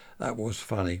dear, that was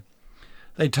funny.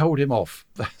 They told him off.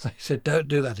 They said, don't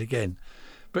do that again.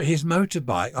 But his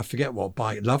motorbike, I forget what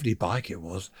bike, lovely bike it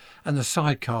was, and the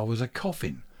sidecar was a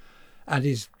coffin. And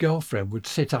his girlfriend would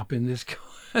sit up in this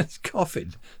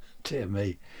coffin. Dear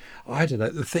me. I don't know,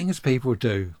 the things people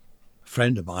do. A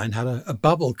friend of mine had a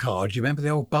bubble car. Do you remember the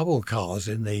old bubble cars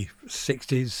in the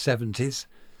 60s, 70s?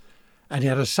 And he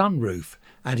had a sunroof.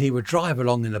 And he would drive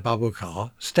along in the bubble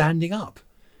car standing up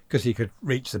because he could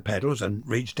reach the pedals and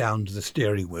reach down to the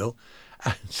steering wheel.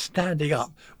 And standing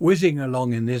up, whizzing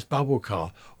along in this bubble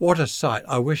car. What a sight.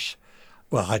 I wish...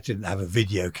 Well, I didn't have a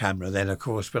video camera then, of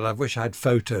course, but I wish I had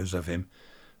photos of him.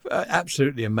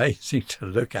 Absolutely amazing to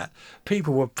look at.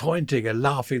 People were pointing and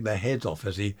laughing their heads off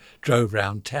as he drove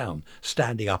round town,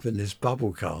 standing up in this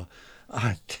bubble car.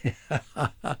 I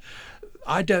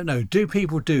don't know. Do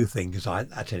people do things like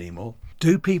that anymore?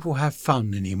 Do people have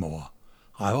fun anymore?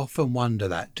 I often wonder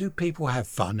that. Do people have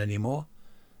fun anymore?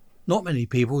 Not many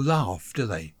people laugh, do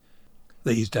they?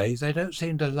 These days, they don't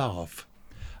seem to laugh.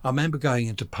 I remember going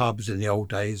into pubs in the old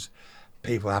days,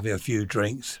 people having a few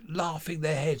drinks, laughing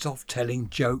their heads off, telling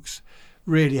jokes,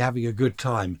 really having a good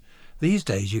time. These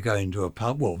days you go into a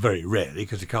pub, well, very rarely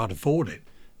because you can't afford it.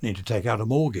 You need to take out a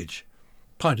mortgage.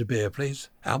 Pint of beer, please.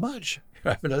 How much?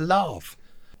 You're having a laugh.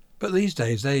 But these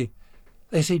days they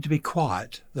seem to be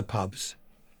quiet, the pubs.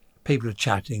 People are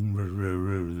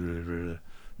chatting.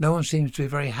 No one seems to be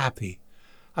very happy.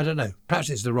 I don't know.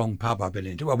 Perhaps it's the wrong pub I've been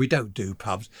into. Well, we don't do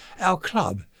pubs. Our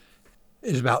club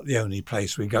is about the only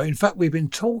place we go. In fact, we've been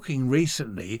talking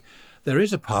recently. There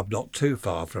is a pub not too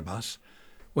far from us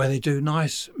where they do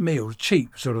nice meals,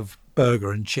 cheap sort of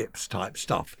burger and chips type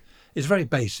stuff. It's very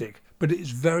basic, but it's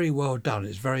very well done.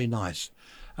 It's very nice.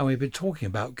 And we've been talking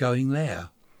about going there.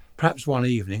 Perhaps one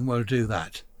evening we'll do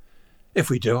that. If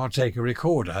we do, I'll take a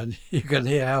recorder and you can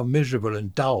hear how miserable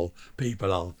and dull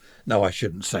people are. No, I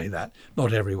shouldn't say that.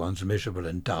 Not everyone's miserable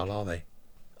and dull, are they?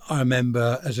 I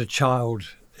remember as a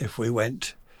child, if we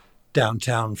went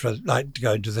downtown for like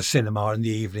going to the cinema in the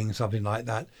evening, something like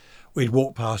that, we'd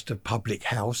walk past a public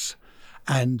house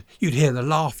and you'd hear the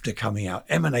laughter coming out,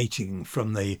 emanating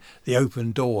from the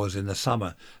open doors in the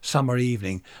summer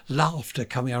evening, laughter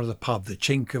coming out of the pub, the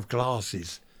chink of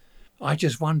glasses. I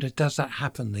just wonder, does that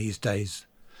happen these days?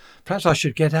 Perhaps I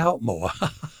should get out more.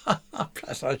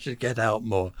 Perhaps I should get out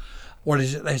more. What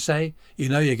is it they say? You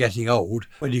know you're getting old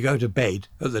when you go to bed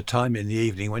at the time in the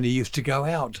evening when you used to go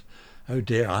out. Oh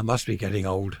dear, I must be getting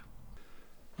old.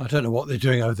 I don't know what they're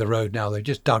doing over the road now. They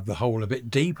just dug the hole a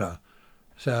bit deeper.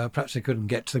 So perhaps they couldn't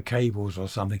get to the cables or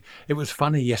something. It was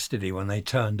funny yesterday when they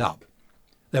turned up.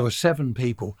 There were 7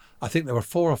 people. I think there were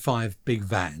 4 or 5 big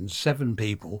vans, 7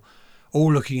 people,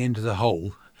 all looking into the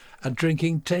hole and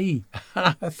drinking tea.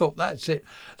 And I thought, that's it.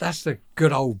 That's the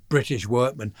good old British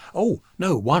workman. Oh,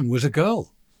 no, one was a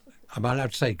girl. Am I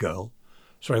allowed to say girl?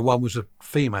 Sorry, one was a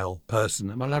female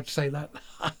person. Am I allowed to say that?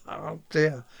 Oh,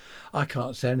 dear. I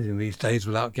can't say anything these days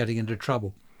without getting into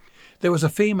trouble. There was a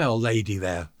female lady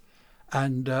there,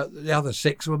 and the other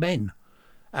 6 were men.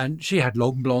 And she had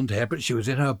long blonde hair, but she was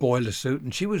in her boiler suit,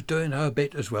 and she was doing her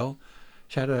bit as well.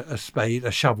 She had a spade,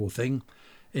 a shovel thing,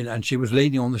 and she was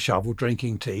leaning on the shovel,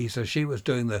 drinking tea. So she was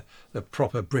doing the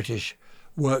proper British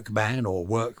workman or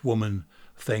workwoman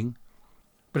thing.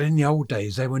 But in the old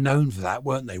days, they were known for that,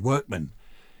 weren't they? Workmen.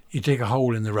 You dig a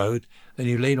hole in the road, then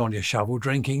you lean on your shovel,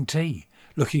 drinking tea,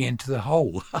 looking into the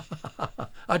hole.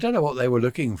 I don't know what they were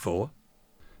looking for.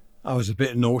 I was a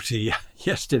bit naughty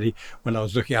yesterday when I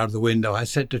was looking out of the window. I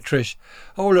said to Trish,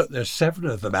 oh, look, there's 7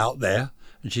 of them out there.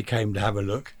 And she came to have a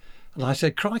look. And I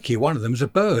said, crikey, one of them's a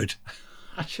bird.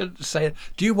 I shouldn't say it.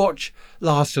 Do you watch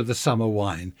Last of the Summer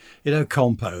Wine? You know,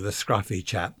 Compo, the scruffy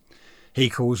chap. He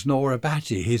calls Nora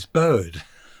Batty his bird.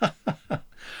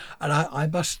 And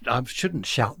I shouldn't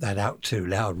shout that out too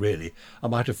loud, really. I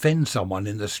might offend someone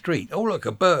in the street. Oh, look,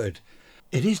 a bird.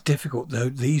 It is difficult, though,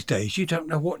 these days. You don't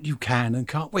know what you can and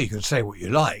can't. Well, you can say what you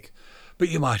like, but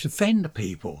you might offend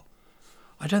people.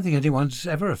 I don't think anyone's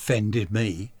ever offended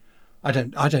me. I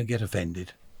don't get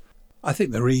offended. I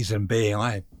think the reason being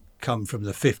I come from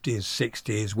the 50s,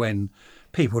 60s when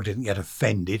people didn't get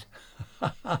offended.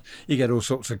 You get all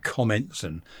sorts of comments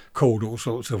and called all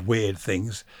sorts of weird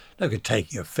things. No good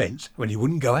taking offence when you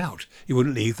wouldn't go out. You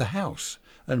wouldn't leave the house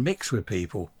and mix with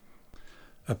people.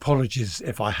 Apologies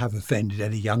if I have offended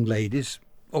any young ladies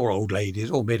or old ladies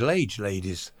or middle-aged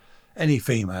ladies, any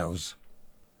females.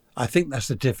 I think that's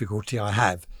the difficulty I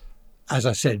have. As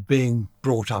I said, being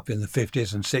brought up in the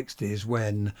 50s and 60s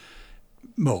when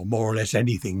more or less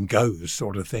anything goes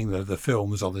sort of thing, the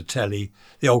films on the telly,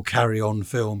 the old carry-on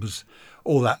films,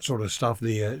 all that sort of stuff.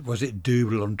 Was it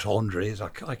double entendres?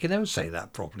 I can never say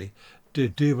that properly.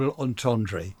 Double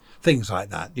entendre, things like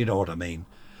that, you know what I mean.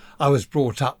 I was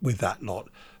brought up with that lot.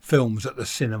 Films at the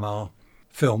cinema,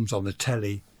 films on the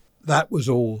telly. That was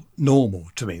all normal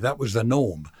to me. That was the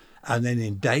norm. And then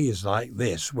in days like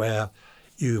this where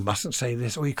you mustn't say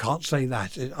this or you can't say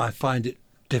that, I find it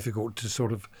difficult to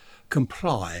sort of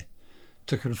comply,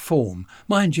 to conform.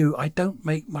 Mind you, I don't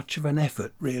make much of an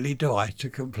effort, really, do I, to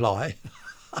comply?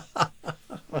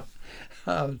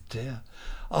 Oh dear.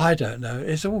 I don't know.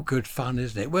 It's all good fun,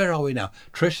 isn't it? Where are we now?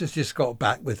 Trish has just got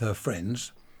back with her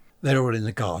friends. They're all in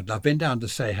the garden. I've been down to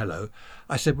say hello.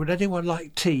 I said, would anyone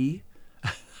like tea?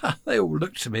 They all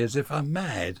looked at me as if I'm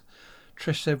mad.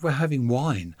 Trish said, we're having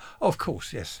wine. Oh, of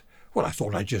course, yes. Well, I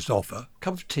thought I'd just offer.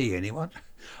 Cup of tea, anyone?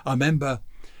 I remember,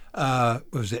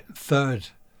 was it third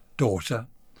daughter,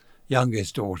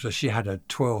 youngest daughter, she had her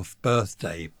 12th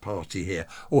birthday party here.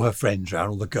 All her friends around,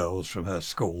 all the girls from her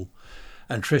school.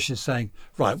 And Trish is saying,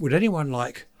 right, would anyone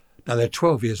like, now they're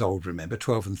 12 years old, remember,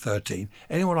 12 and 13.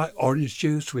 Anyone like orange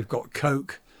juice? We've got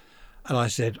Coke. And I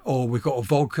said, oh, we've got a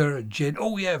vodka and gin.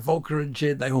 Oh, yeah, vodka and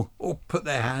gin. They all put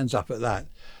their hands up at that.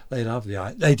 They loved the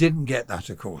idea. They didn't get that,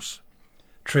 of course.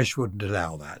 Trish wouldn't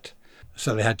allow that.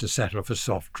 So they had to settle for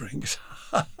soft drinks.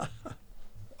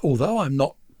 Although I'm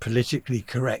not politically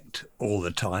correct all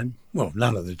the time, well,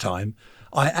 none of the time,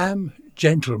 I am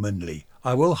gentlemanly.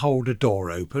 I will hold a door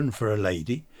open for a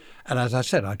lady. And as I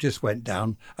said, I just went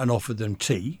down and offered them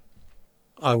tea.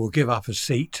 I will give up a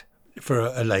seat for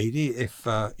a lady, if,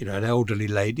 an elderly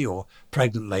lady or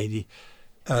pregnant lady,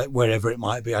 wherever it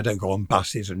might be. I don't go on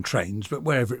buses and trains, but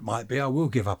wherever it might be, I will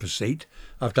give up a seat.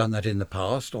 I've done that in the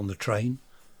past on the train.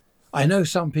 I know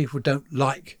some people don't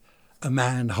like a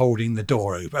man holding the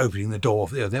door open, opening the door.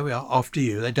 There we are, after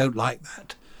you. They don't like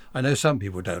that. I know some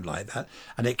people don't like that,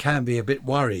 and it can be a bit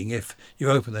worrying if you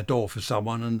open the door for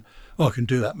someone and, oh, I can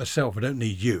do that myself, I don't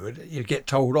need you. You get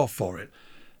told off for it,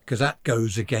 because that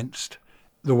goes against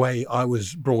the way I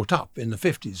was brought up in the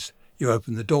 50s. You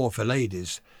open the door for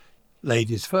ladies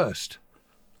first,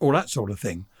 all that sort of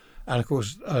thing. And of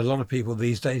course, a lot of people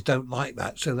these days don't like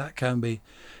that, so that can be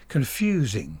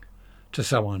confusing to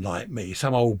someone like me,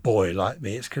 some old boy like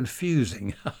me. It's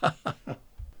confusing.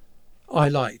 I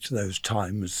liked those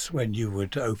times when you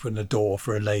would open the door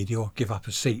for a lady or give up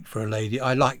a seat for a lady.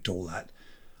 I liked all that.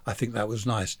 I think that was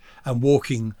nice. And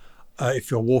walking,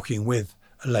 if you're walking with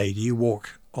a lady, you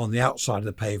walk on the outside of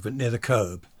the pavement near the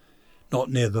curb, not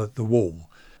near the wall.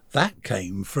 That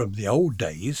came from the old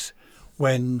days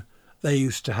when they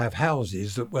used to have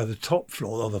houses that were the top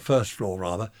floor, or the first floor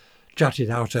rather, jutted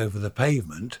out over the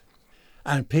pavement,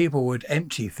 and people would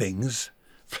empty things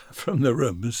from the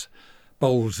rooms,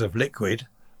 bowls of liquid,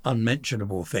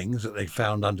 unmentionable things that they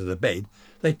found under the bed.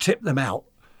 They tipped them out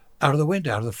of the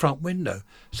window, out of the front window.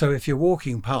 So if you're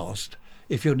walking past,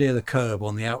 if you're near the curb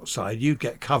on the outside, you'd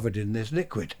get covered in this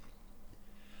liquid.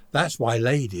 That's why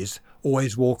ladies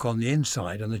always walk on the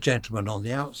inside and the gentlemen on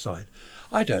the outside.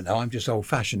 I don't know, I'm just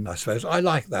old-fashioned, I suppose. I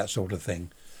like that sort of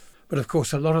thing. But of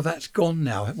course, a lot of that's gone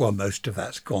now. Well, most of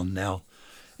that's gone now.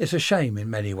 It's a shame in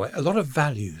many ways. A lot of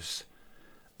values,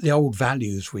 the old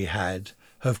values we had,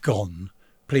 have gone.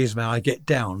 Please may I get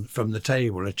down from the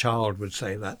table? A child would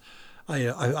say that.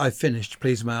 I finished,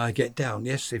 please may I get down?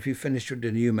 Yes, if you finished your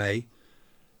dinner, you may.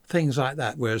 Things like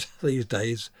that. Whereas these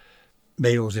days,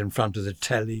 meals in front of the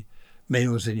telly,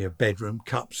 meals in your bedroom,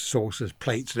 cups, saucers,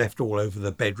 plates left all over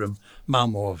the bedroom.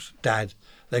 Mum or dad,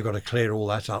 they've got to clear all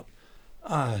that up.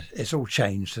 It's all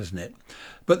changed, hasn't it?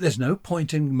 But there's no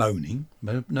point in moaning,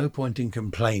 no point in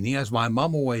complaining. As my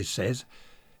mum always says,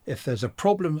 if there's a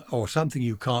problem or something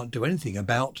you can't do anything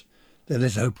about, then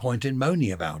there's no point in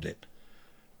moaning about it.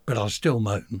 But I'll still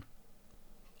moan.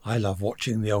 I love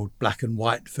watching the old black and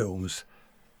white films.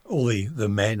 All the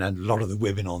men and a lot of the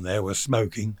women on there were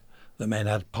smoking. The men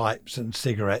had pipes and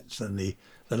cigarettes, and the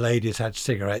ladies had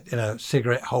cigarette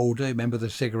holder. Remember the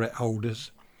cigarette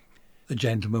holders? The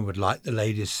gentleman would light the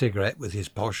lady's cigarette with his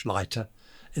posh lighter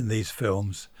in these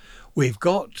films. We've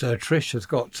got, Trish has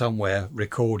got somewhere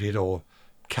recorded, or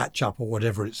catch up or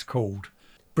whatever it's called,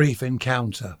 Brief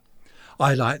Encounter.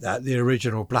 I like that, the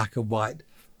original black and white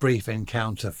Brief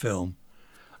Encounter film.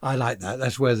 I like that.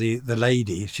 That's where the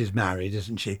lady, she's married,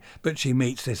 isn't she? But she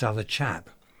meets this other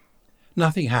chap.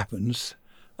 Nothing happens,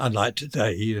 unlike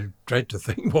today. You dread to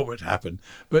think what would happen,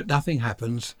 but nothing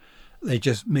happens. They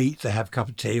just meet, they have a cup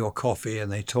of tea or coffee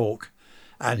and they talk,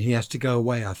 and he has to go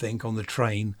away, I think, on the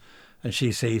train, and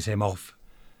she sees him off,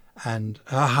 and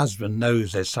her husband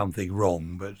knows there's something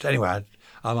wrong. But anyway,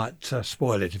 I might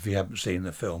spoil it if you haven't seen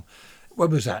the film. When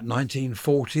was that,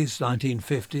 1940s,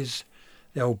 1950s?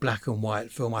 The old black and white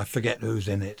film. I forget who's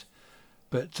in it.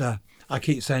 But I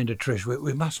keep saying to Trish,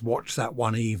 we must watch that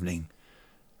one evening.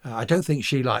 I don't think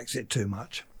she likes it too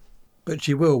much, but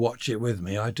she will watch it with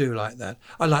me. I do like that.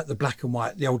 I like the black and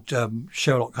white, the old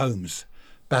Sherlock Holmes,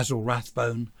 Basil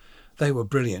Rathbone. They were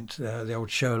brilliant, the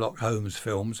old Sherlock Holmes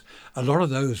films. A lot of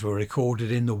those were recorded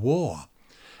in the war.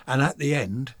 And at the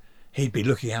end, he'd be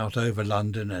looking out over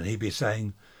London and he'd be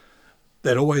saying,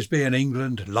 "There'll always be in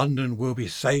England, London will be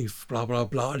safe, blah, blah,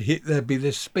 blah." And there'd be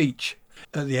this speech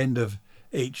at the end of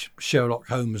each Sherlock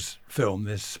Holmes film,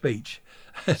 this speech.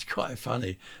 It's quite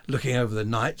funny, looking over the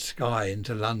night sky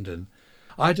into London.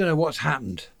 I don't know what's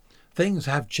happened. Things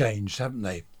have changed, haven't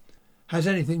they? Has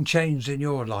anything changed in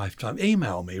your lifetime?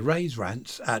 Email me,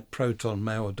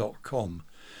 raisrants@protonmail.com.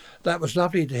 That was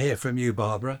lovely to hear from you,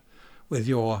 Barbara, with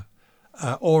your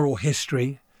oral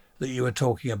history that you were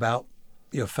talking about,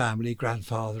 your family,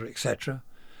 grandfather, etc.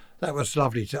 That was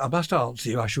lovely. I must answer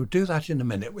you. I shall do that in a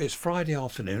minute. It's Friday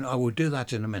afternoon. I will do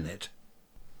that in a minute.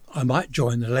 I might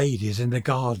join the ladies in the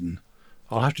garden.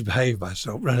 I'll have to behave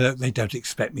myself. No, they don't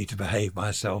expect me to behave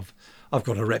myself. I've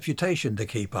got a reputation to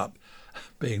keep up,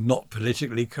 being not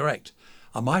politically correct.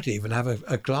 I might even have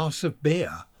a glass of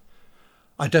beer.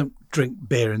 I don't drink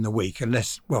beer in the week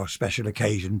unless, well, special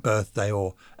occasion, birthday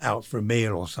or out for a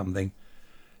meal or something.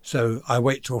 So I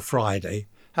wait till Friday,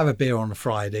 have a beer on a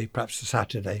Friday, perhaps a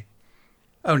Saturday.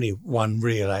 Only one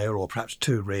real ale or perhaps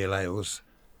two real ales,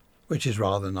 which is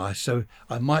rather nice. So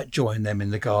I might join them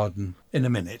in the garden in a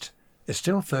minute. It's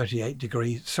still 38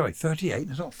 degrees. Sorry, 38.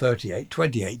 It's not 38,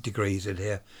 28 degrees in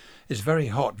here. It's very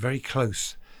hot, very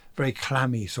close, very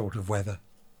clammy sort of weather.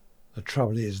 The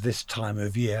trouble is this time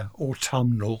of year,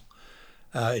 autumnal.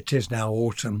 It is now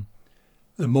autumn.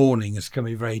 The mornings can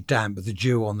be very damp with the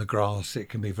dew on the grass. It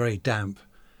can be very damp.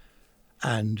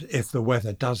 And if the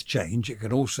weather does change, it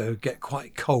can also get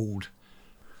quite cold.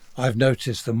 I've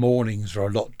noticed the mornings are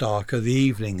a lot darker, the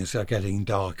evenings are getting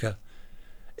darker.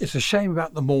 It's a shame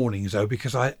about the mornings though,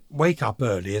 because I wake up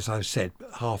early, as I've said,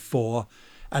 4:30,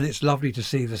 and it's lovely to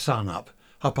see the sun up.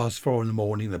 4:30 in the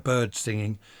morning, the birds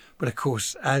singing. But of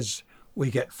course, as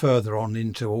we get further on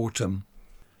into autumn,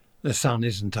 the sun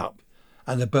isn't up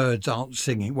and the birds aren't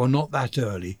singing. Well, not that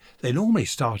early. They normally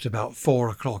start about 4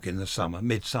 o'clock in the summer,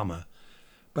 midsummer.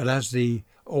 But as the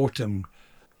autumn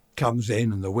comes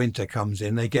in and the winter comes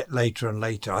in, they get later and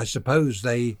later. I suppose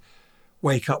they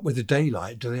wake up with the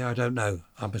daylight, do they? I don't know.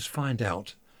 I must find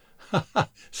out.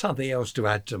 Something else to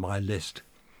add to my list.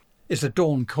 It's a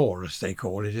dawn chorus, they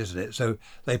call it, isn't it? So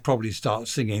they probably start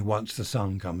singing once the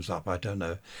sun comes up. I don't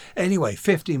know. Anyway,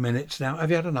 50 minutes now. Have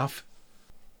you had enough?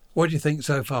 What do you think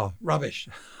so far? Rubbish.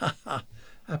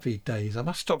 Happy days. I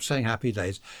must stop saying happy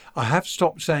days. I have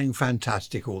stopped saying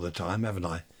fantastic all the time, haven't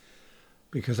I?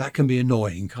 Because that can be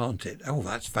annoying, can't it? Oh,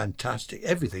 that's fantastic.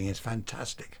 Everything is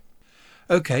fantastic.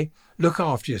 Okay, look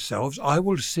after yourselves. I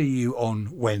will see you on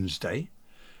Wednesday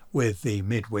with the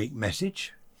midweek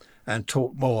message and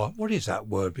talk more. What is that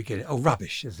word beginning? Oh,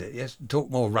 rubbish, is it? Yes, talk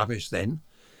more rubbish then.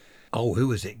 Oh, who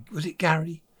was it? Was it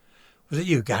Gary? Was it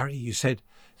you, Gary? You said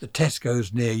the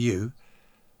Tesco's near you,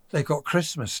 they got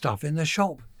Christmas stuff in the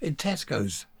shop, in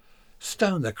Tesco's.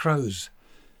 Stone the crows.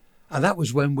 And that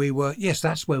was when we were, yes,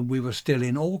 that's when we were still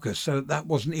in August, so that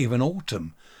wasn't even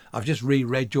autumn. I've just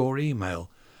reread your email.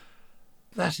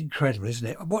 That's incredible, isn't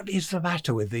it? What is the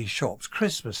matter with these shops?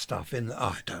 Christmas stuff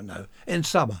I don't know, in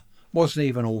summer. Wasn't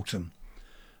even autumn.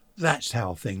 That's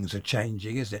how things are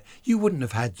changing, isn't it? You wouldn't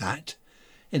have had that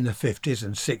in the 50s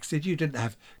and 60s. You didn't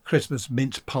have Christmas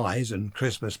mince pies and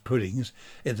Christmas puddings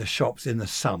in the shops in the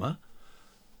summer.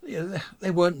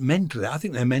 They weren't mental. I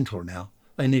think they're mental now.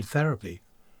 They need therapy.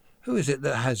 Who is it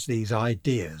that has these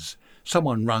ideas?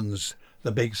 Someone runs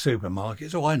the big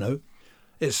supermarkets. Oh, I know.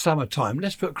 It's summertime.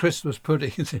 Let's put Christmas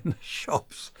puddings in the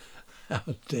shops.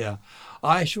 Oh dear.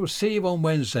 I shall see you on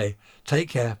Wednesday. Take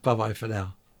care. Bye-bye for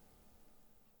now.